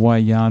the way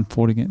Yan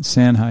fought against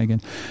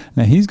Sandhagen.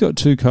 Now he's got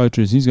 2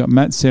 coaches. He's got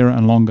Matt Serra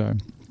and Longo,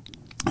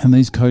 and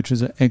these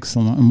coaches are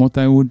excellent. And what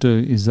they would do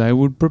is they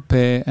would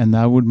prepare and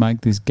they would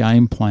make this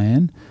game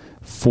plan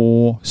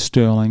for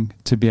Sterling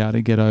to be able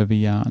to get over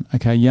Yan.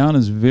 Okay, Yan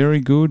is very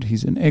good.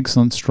 He's an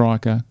excellent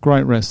striker,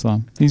 great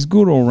wrestler. He's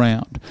good all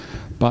round,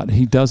 but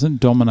he doesn't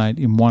dominate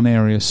in one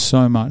area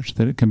so much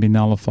that it can be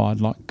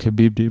nullified like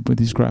Khabib did with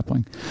his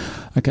grappling.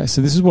 Okay,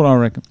 so this is what I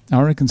reckon.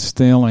 I reckon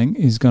Sterling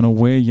is going to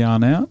wear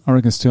Yan out. I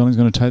reckon Sterling's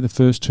going to take the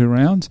first 2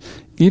 rounds.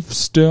 If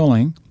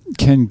Sterling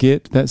can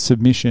get that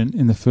submission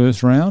in the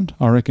first round,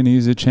 I reckon he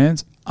has a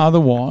chance.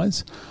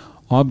 Otherwise,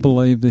 I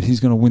believe that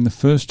he's going to win the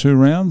first 2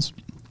 rounds,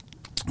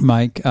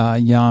 make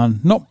Yan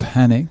not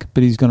panic,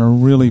 but he's going to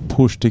really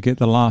push to get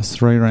the last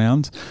 3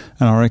 rounds,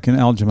 and I reckon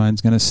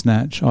Aljamain's going to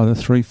snatch either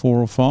 3, 4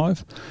 or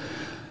 5.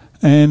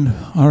 And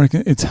I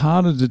reckon it's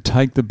harder to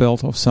take the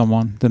belt off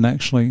someone than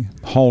actually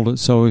hold it.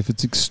 So if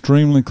it's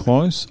extremely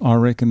close, I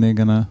reckon they're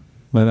going to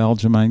let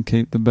Aljamain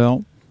keep the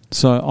belt.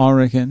 So I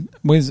reckon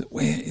where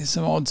is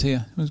some odds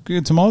here? Let's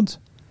get some odds.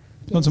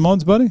 You want some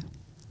odds, buddy?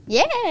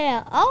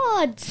 Yeah,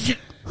 odds.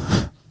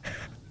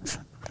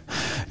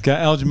 Okay,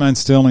 Aljamain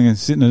Sterling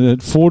is sitting at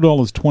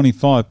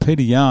 $4.25.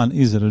 Peter Yan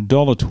is at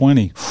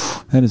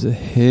 $1.20. That is a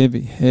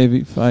heavy,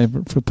 heavy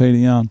favourite for Peter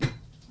Yan.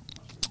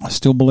 I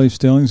still believe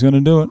Sterling's going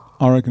to do it.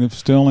 I reckon if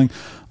Sterling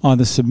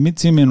either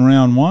submits him in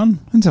round 1,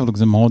 let's have a look at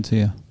some odds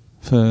here.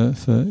 So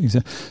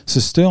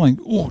Sterling,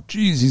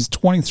 he's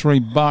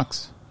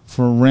 $23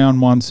 for a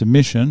round 1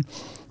 submission,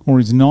 or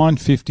he's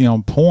 $9.50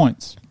 on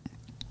points.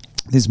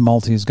 This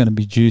multi is going to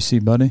be juicy,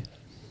 buddy.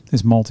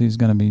 This multi is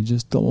going to be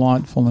just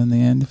delightful in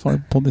the end if I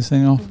pull this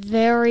thing off.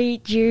 Very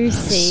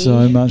juicy.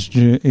 So much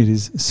juice. It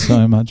is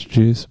so much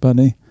juice,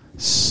 buddy.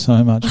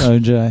 So much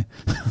OJ.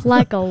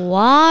 Like a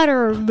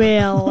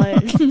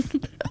watermelon.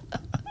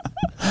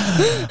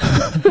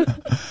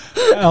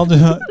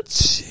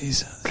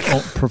 Jesus.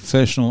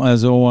 Professional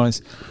as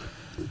always.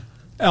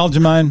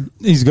 Aljamain,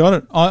 he's got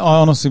it. I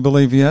honestly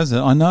believe he has it.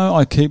 I know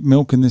I keep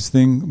milking this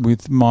thing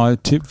with my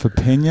tip for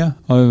Pena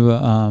over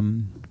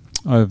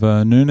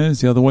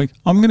Nunes the other week.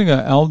 I'm going to go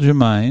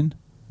Aljamain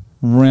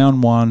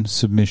round 1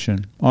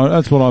 submission.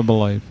 That's what I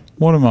believe.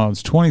 What am I?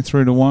 It's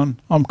 23-1.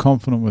 I'm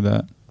confident with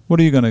that. What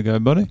are you going to go,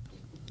 buddy?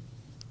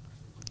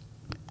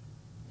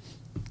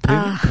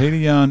 Peter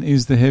Yan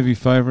is the heavy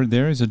favourite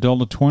there. He's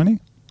 $1.20.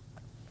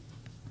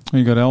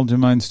 You got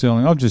Aljamain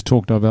Sterling. I've just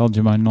talked over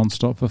Aljamain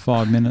non-stop for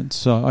 5 minutes,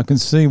 so I can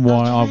see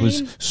why I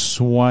was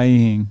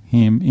swaying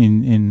him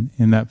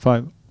in that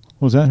favour.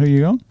 Was that who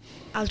you got?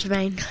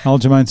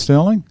 Aljamain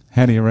Sterling.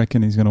 How do you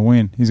reckon he's going to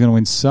win? He's going to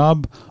win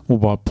sub, or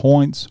by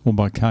points, or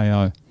by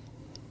KO?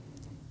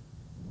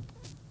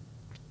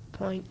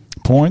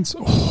 Points.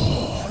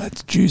 Oh,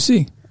 that's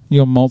juicy.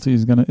 Your multi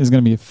is going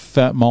to be a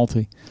fat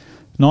multi.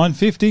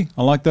 $9.50.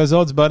 I like those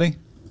odds, buddy.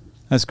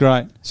 That's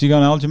great. So you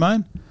going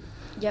Aljamain?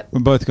 Yep. We're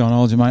both going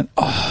Aljamain.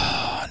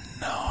 Oh,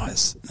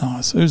 nice.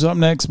 Who's up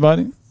next,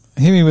 buddy?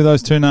 Hit me with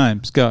those 2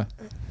 names. Go.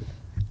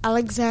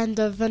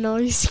 Alexander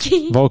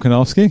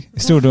Volkanovski.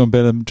 Still doing a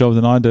better job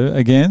than I do.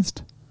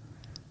 Against?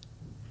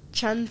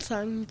 Chan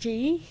Sung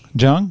Ji.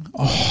 Jung?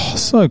 Oh,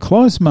 so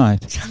close,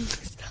 mate.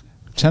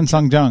 Chan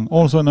Sung Jung,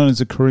 also known as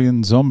a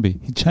Korean zombie.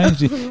 He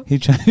changed he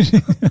changed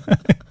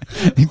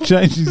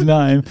his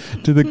name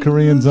to the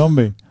Korean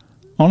zombie.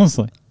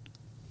 Honestly,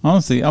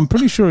 I'm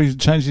pretty sure he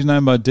changed his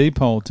name by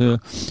Depol to...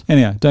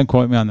 Anyhow, don't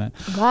quote me on that.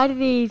 Why did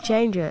he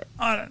change it?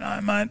 I don't know,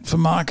 mate. For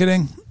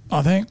marketing,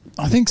 I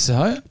think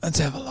so. Let's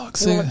have a look.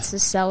 What's the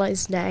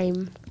seller's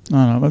name?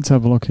 No, let's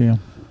have a look here.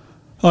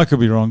 I could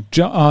be wrong.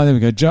 There we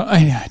go.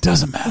 Anyway, it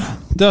doesn't matter.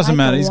 Doesn't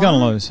matter. He's going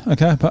to lose.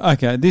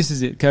 Okay, this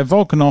is it. Okay,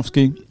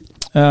 Volkanovski,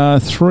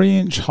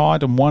 3-inch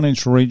height and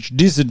 1-inch reach.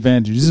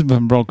 Disadvantage. This is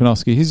from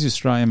Volkanovski. He's the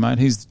Australian, mate.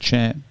 He's the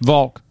champ.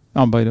 Volk,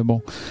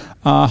 unbeatable.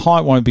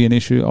 Height won't be an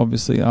issue,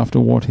 obviously, after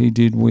what he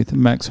did with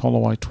Max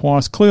Holloway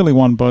twice. Clearly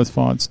won both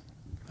fights.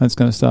 That's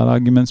going to start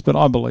arguments, but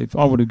I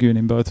would have given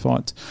him both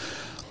fights.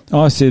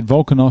 I said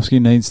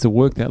Volkanovski needs to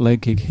work that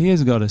leg kick. He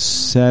has got a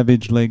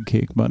savage leg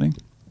kick, buddy.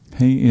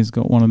 He has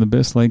got one of the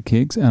best leg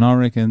kicks, and I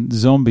reckon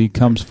Zombie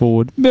comes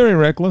forward very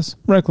reckless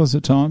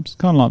at times,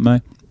 kind of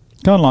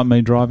like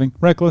me driving,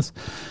 reckless.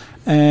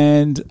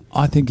 And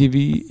I think if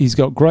he's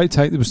got great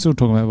take, we're still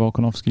talking about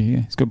Volkanovski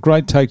here. He's got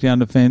great takedown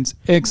defense,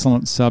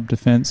 excellent sub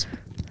defense.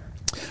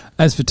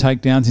 As for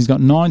takedowns, he's got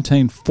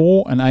 19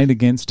 for and 8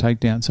 against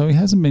takedowns, so he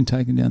hasn't been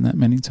taken down that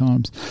many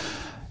times.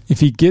 If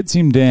he gets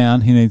him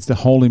down, he needs to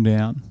hold him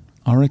down.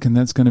 I reckon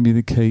that's going to be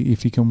the key.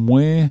 If he can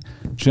wear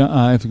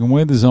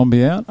the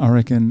Zombie out, I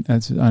reckon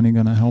that's only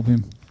going to help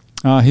him.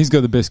 He's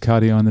got the best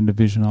cardio in the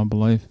division, I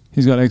believe.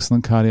 He's got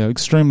excellent cardio,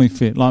 extremely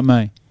fit, like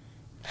me.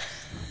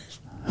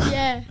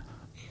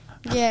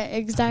 Yeah,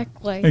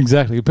 exactly.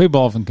 Exactly.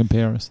 People often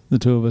compare us, the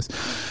two of us.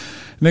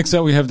 Next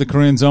up, we have the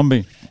Korean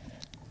Zombie.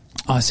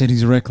 I said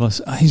he's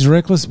reckless. He's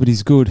reckless, but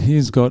he's good.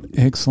 He's got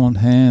excellent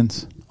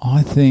hands.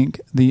 I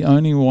think the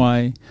only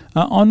way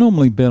I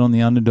normally bet on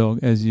the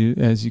underdog, as you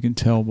can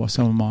tell by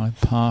some of my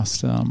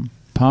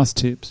past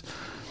tips,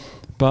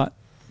 but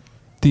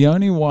the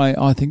only way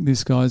I think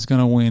this guy's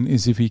going to win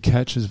is if he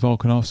catches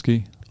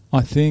Volkanovski.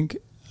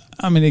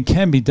 I mean, it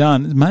can be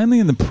done. Mainly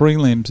in the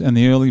prelims and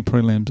the early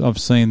prelims, I've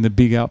seen the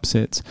big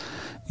upsets.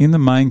 In the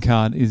main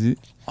card,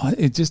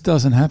 it just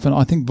doesn't happen.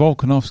 I think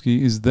Volkanovski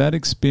is that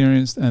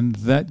experienced and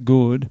that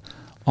good.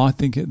 I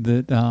think I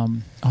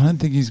don't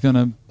think he's going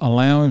to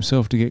allow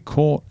himself to get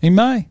caught. He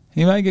may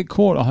get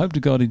caught. I hope to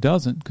God he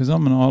doesn't, because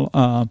I'm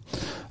a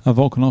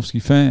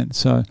Volkanovski fan.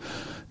 So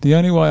the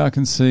only way I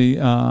can see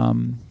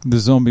the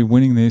Zombie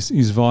winning this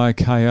is via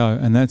KO,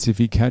 and that's if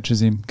he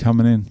catches him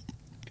coming in.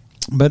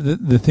 But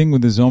the thing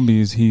with the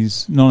Zombie is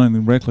he's not only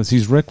reckless,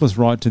 he's reckless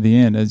right to the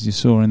end, as you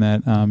saw in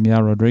that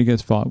Yair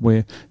Rodriguez fight,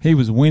 where he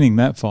was winning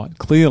that fight,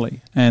 clearly,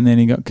 and then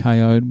he got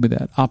KO'd with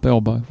that up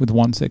elbow with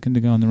 1 second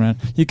to go in the round.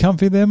 You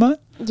comfy there, mate?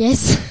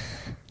 Yes.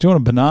 Do you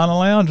want a banana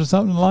lounge or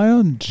something to lay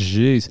on?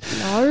 Jeez.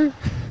 No.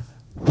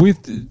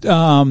 With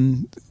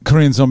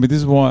Korean Zombie, this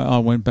is why I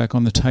went back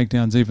on the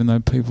takedowns, even though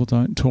people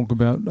don't talk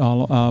about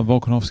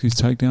Volkanovski's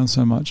takedowns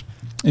so much,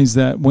 is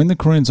that when the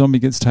Korean Zombie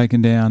gets taken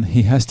down,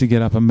 he has to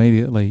get up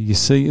immediately. You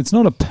see, it's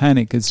not a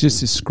panic, it's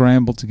just a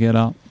scramble to get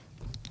up.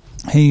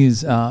 He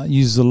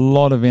uses a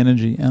lot of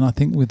energy, and I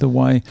think with the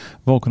way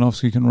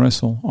Volkanovski can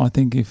wrestle, I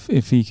think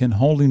if he can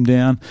hold him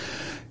down,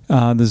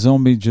 the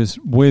Zombie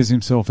just wears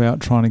himself out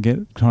trying to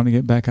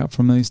get back up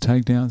from these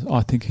takedowns.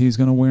 I think he's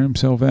going to wear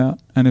himself out,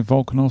 and if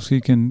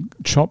Volkanovski can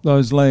chop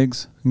those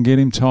legs and get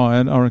him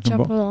tired, I reckon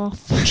Chop him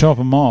off. Chop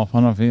him off.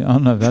 I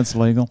don't know if that's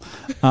legal.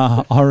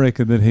 I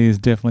reckon that he has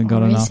definitely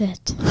got enough. Is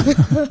it?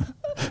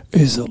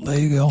 Is it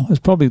legal? It's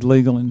probably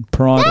legal in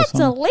Pride. That's or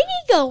something.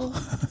 illegal.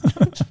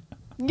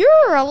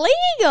 You're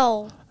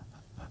illegal.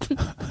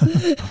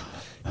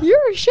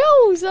 Your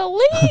show's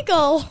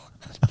illegal.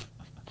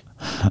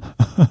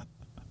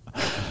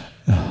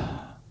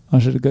 I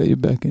should have got you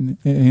back in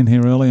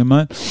here earlier,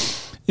 mate.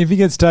 If he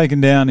gets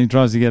taken down, he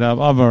tries to get up.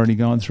 I've already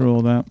gone through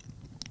all that.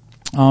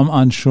 I'm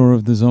unsure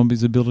of the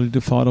Zombie's ability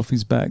to fight off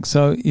his back.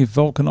 So if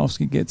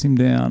Volkanovski gets him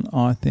down,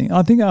 I think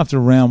after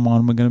round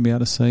one we're going to be able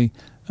to see,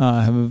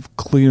 have a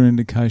clear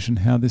indication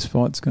how this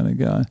fight's going to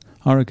go.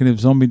 I reckon if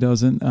Zombie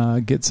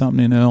doesn't get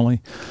something in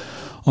early,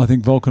 I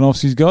think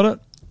Volkanovski's got it.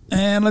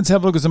 And let's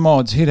have a look at some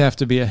odds. He'd have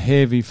to be a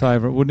heavy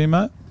favourite, wouldn't he,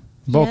 mate?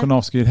 Yeah.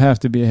 Volkanovski would have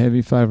to be a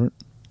heavy favourite.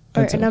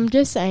 And I'm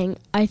just saying,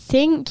 I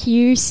think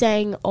you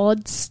saying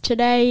odds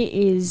today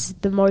is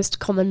the most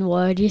common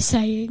word you're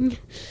saying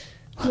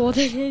more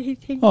than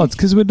anything. Oh, it's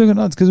because we're doing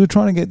odds, because we're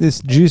trying to get this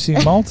juicy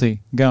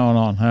multi going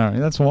on, Harry.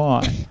 That's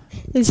why.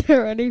 Is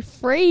there any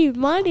free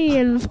money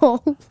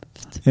involved?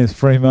 There's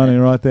free money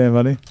right there,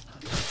 buddy.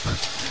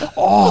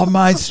 Oh,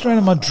 mate, straight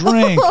in my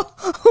drink.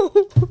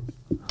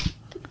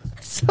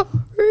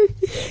 Sorry.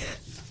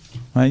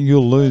 Mate,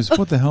 you'll lose.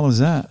 What the hell is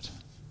that?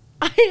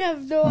 I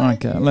have no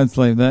idea. Okay, let's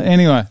leave that.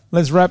 Anyway,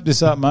 let's wrap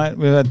this up, mate.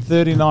 We've had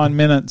 39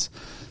 minutes.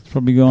 It's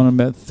probably gone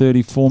about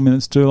 34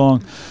 minutes too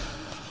long.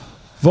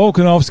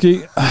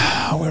 Volkanovski,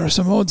 where are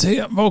some odds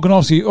here?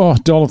 Volkanovski,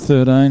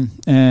 $1.13.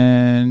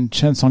 And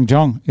Chan Sung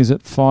Jung is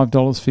at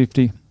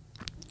 $5.50.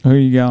 Who are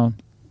you going?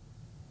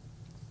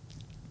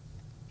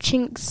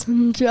 Chinks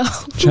and Joe.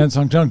 Chan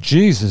Sung Jung.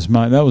 Jesus,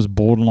 mate, that was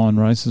borderline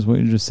racist, what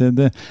you just said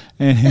there.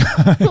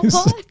 Anyways,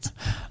 What?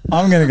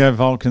 I'm going to go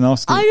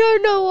Volkanovski. I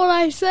don't know what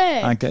I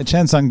said. Okay,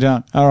 Chan Sung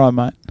Jung. All right,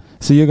 mate.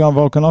 So you're going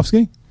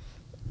Volkanovski?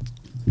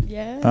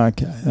 Yeah.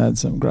 Okay,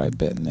 that's some great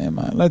betting there,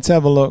 mate. Let's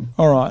have a look.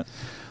 All right.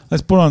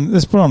 Let's put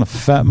on a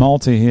fat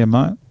multi here,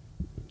 mate.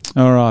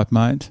 All right,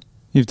 mate.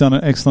 You've done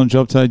an excellent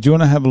job today. Do you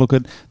want to have a look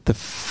at the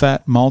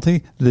fat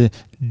multi, the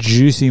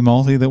juicy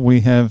multi that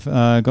we have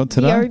got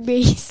today? The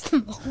obese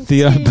multi.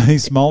 The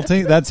obese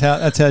multi. That's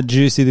how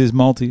juicy this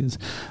multi is.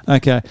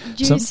 Okay.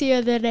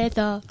 Juicier than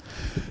ever.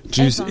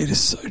 Juicy. Ever. It is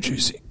so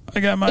juicy.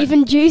 Okay, mate.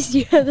 Even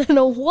juicier than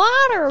a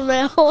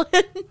watermelon.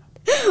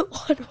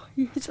 Why do I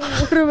use a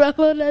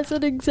watermelon as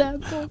an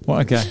example? Well,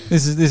 okay,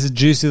 this is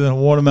juicier than a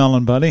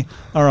watermelon, buddy.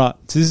 All right,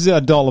 so this is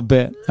our dollar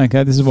bet.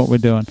 Okay, this is what we're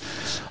doing.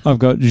 I've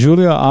got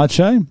Julia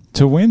Arche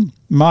to win.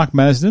 Mark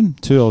Masden,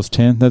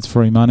 $2.10. That's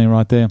free money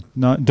right there.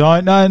 No,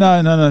 don't,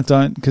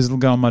 don't, because it'll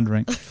go on my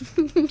drink.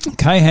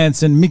 Kay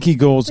Hansen, Mickey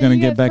Gall's going to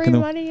get back in the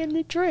money in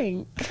the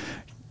drink.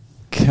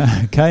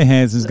 Kay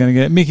Hansen's going to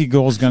get. Mickey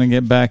Gall's going to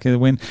get back in the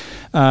win.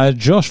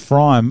 Josh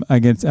Frym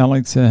against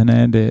Alex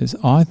Hernandez.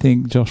 I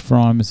think Josh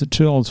Frym is at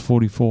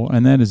 $2.44,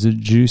 and that is a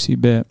juicy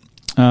bet.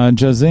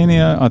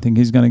 Jazinho, I think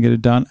he's going to get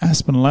it done.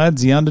 Aspen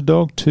Lads, the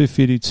underdog,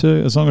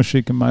 $2.52. As long as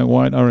she can make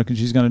weight, I reckon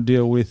she's going to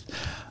deal with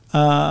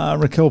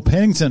Raquel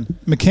Pennington.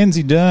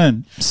 Mackenzie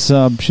Dern,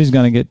 sub. She's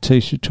going to get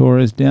Tisha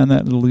Torres down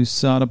that little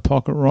USADA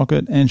pocket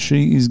rocket, and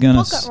she is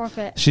going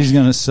to. She's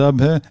going to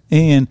sub her.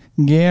 Ian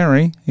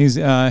Gary, he's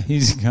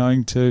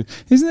going to.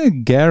 Isn't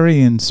it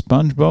Gary in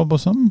SpongeBob or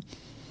something?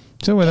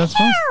 Is that where that's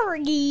from?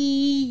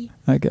 Gary.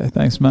 Okay,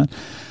 thanks, mate.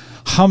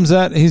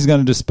 Hamzat, he's going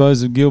to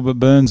dispose of Gilbert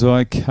Burns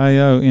by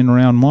KO in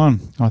round 1.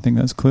 I think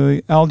that's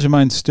clearly.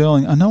 Aljamain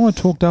Sterling. I know I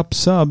talked up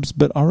subs,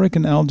 but I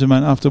reckon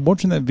Aljamain, after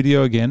watching that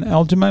video again,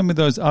 Aljamain with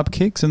those up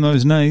kicks and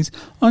those knees,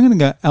 I'm going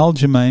to go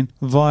Aljamain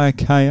via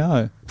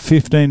KO,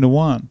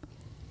 15-1.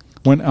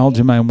 When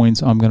Aljamain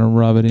wins, I'm going to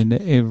rub it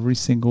into every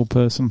single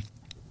person.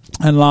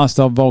 And last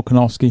up,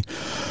 Volkanovski.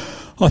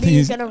 I think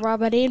he's going to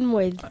rub it in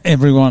with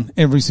everyone,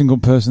 every single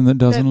person that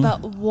doesn't. No,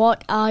 but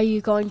what are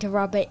you going to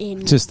rub it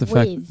in? Just the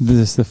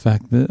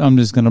fact that I'm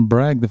just going to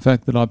brag the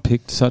fact that I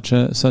picked such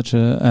a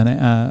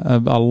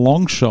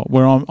long shot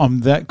where I'm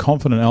that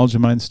confident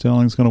Aljamain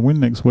Sterling's going to win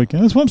next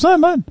weekend. That's what I'm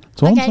saying, mate.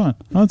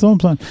 That's all I'm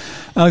saying.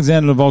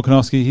 Alexander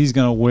Volkanovski, he's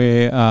going to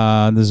wear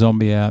the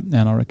zombie out,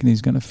 and I reckon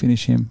he's going to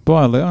finish him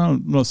by a leg.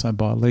 I'm not saying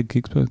by a leg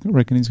kicks, but I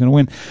reckon he's going to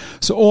win.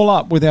 So all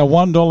up with our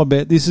 $1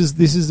 bet. This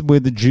is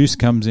where the juice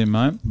comes in,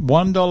 mate.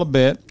 $1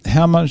 bet.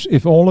 How much,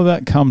 if all of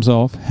that comes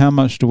off, how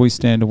much do we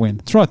stand to win?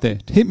 It's right there.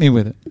 Hit me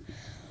with it.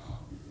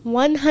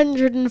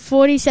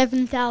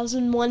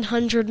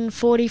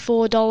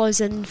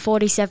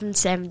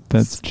 $147,144.47.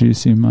 That's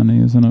juicy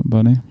money, isn't it,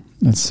 buddy?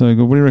 That's so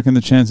good. What do you reckon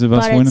the chance of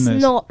us winning this? But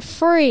it's not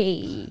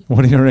free.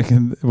 What do you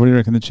reckon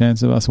the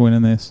chance of us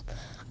winning this?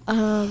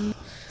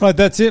 Right,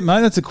 that's it,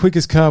 mate. That's the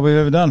quickest card we've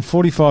ever done.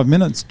 45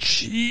 minutes.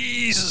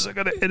 Jesus, I've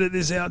got to edit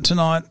this out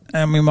tonight,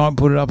 and we might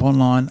put it up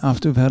online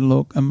after we've had a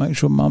look and make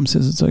sure Mum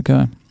says it's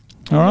okay.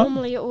 All right?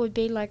 Normally it would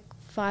be like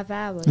 5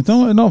 hours. It's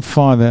not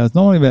 5 hours.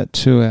 Normally about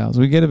 2 hours.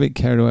 We get a bit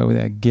carried away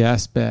with our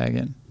gas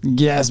bagging.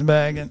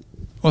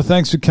 Well,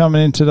 thanks for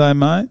coming in today,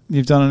 mate.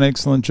 You've done an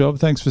excellent job.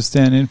 Thanks for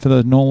standing in for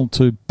the normal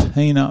 2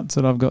 peanuts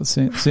that I've got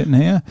sitting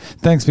here.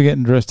 Thanks for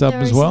getting dressed up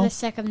as well. The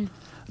second.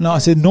 No, I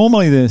said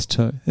normally there's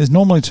 2. There's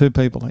normally 2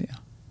 people here.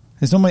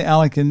 There's normally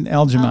Alec and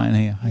Aljamain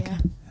here. Okay.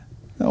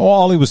 Yeah.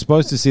 Ollie was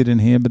supposed to sit in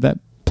here, but that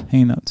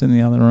peanut's in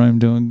the other room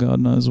doing God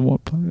knows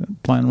what,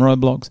 playing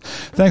Roblox.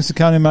 Thanks for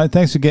coming, mate.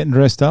 Thanks for getting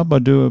dressed up. I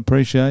do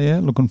appreciate you.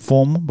 Looking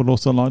formal, but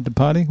also like to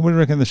party. What do you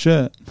reckon of the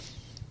shirt?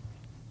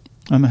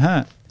 And the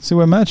hat? See,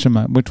 we're matching,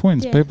 mate. We're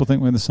twins. Yeah. People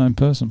think we're the same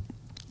person.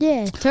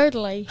 Yeah,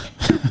 totally.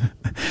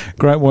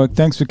 Great work.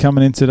 Thanks for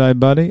coming in today,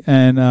 buddy.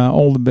 And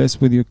all the best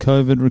with your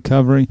COVID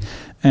recovery.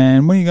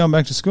 And when are you going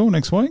back to school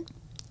next week?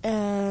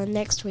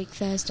 Next week,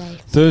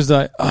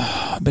 Thursday.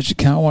 Oh, I bet you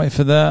can't wait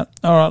for that.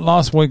 All right,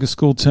 last week of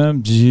school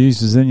term.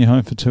 Jesus, then you're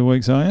home for 2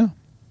 weeks, are you?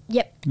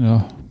 Yep.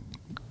 Oh,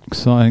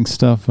 exciting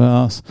stuff for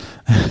us.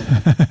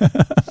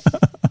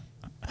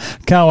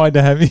 Can't wait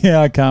to have you.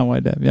 Yeah, I can't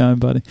wait to have you home,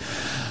 buddy.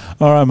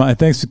 All right, mate.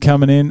 Thanks for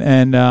coming in.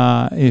 And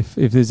if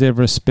there's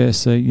ever a spare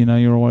seat, you know,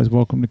 you're always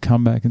welcome to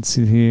come back and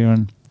sit here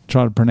and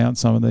try to pronounce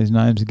some of these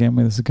names again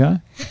with us, okay?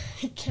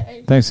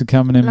 Okay. Thanks for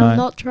coming in, mate. I'm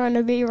not trying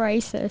to be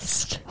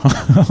racist.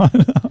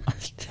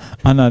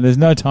 I know. There's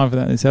no time for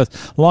that in this house.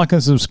 Like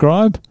and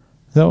subscribe.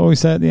 Is that what we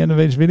say at the end of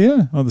each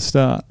video or the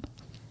start?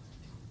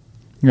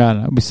 I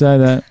don't know. We say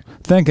that.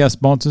 Thank our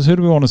sponsors. Who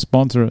do we want to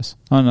sponsor us?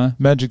 I don't know.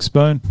 Magic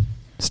Spoon?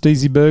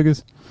 Steezy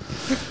Burgers?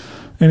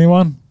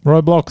 Anyone?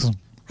 Roblox?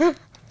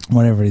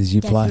 Whatever it is you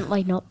play.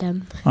 Definitely not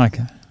them.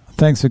 Okay.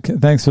 Thanks for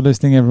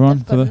listening, everyone.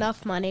 I've got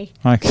enough money.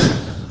 Okay.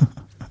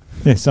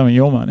 Yeah, some of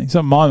your money,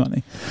 some of my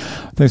money.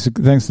 Thanks for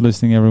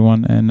listening,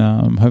 everyone, and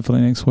hopefully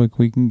next week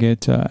we can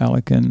get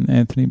Alec and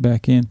Anthony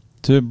back in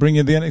to bring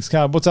you the next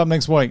card. What's up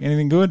next week?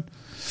 Anything good?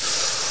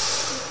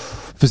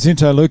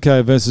 Jacinto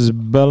Luque versus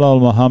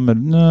Belal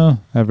Muhammad. No,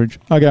 average.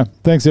 Okay,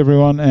 thanks,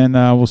 everyone, and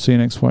we'll see you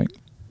next week.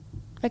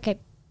 Okay.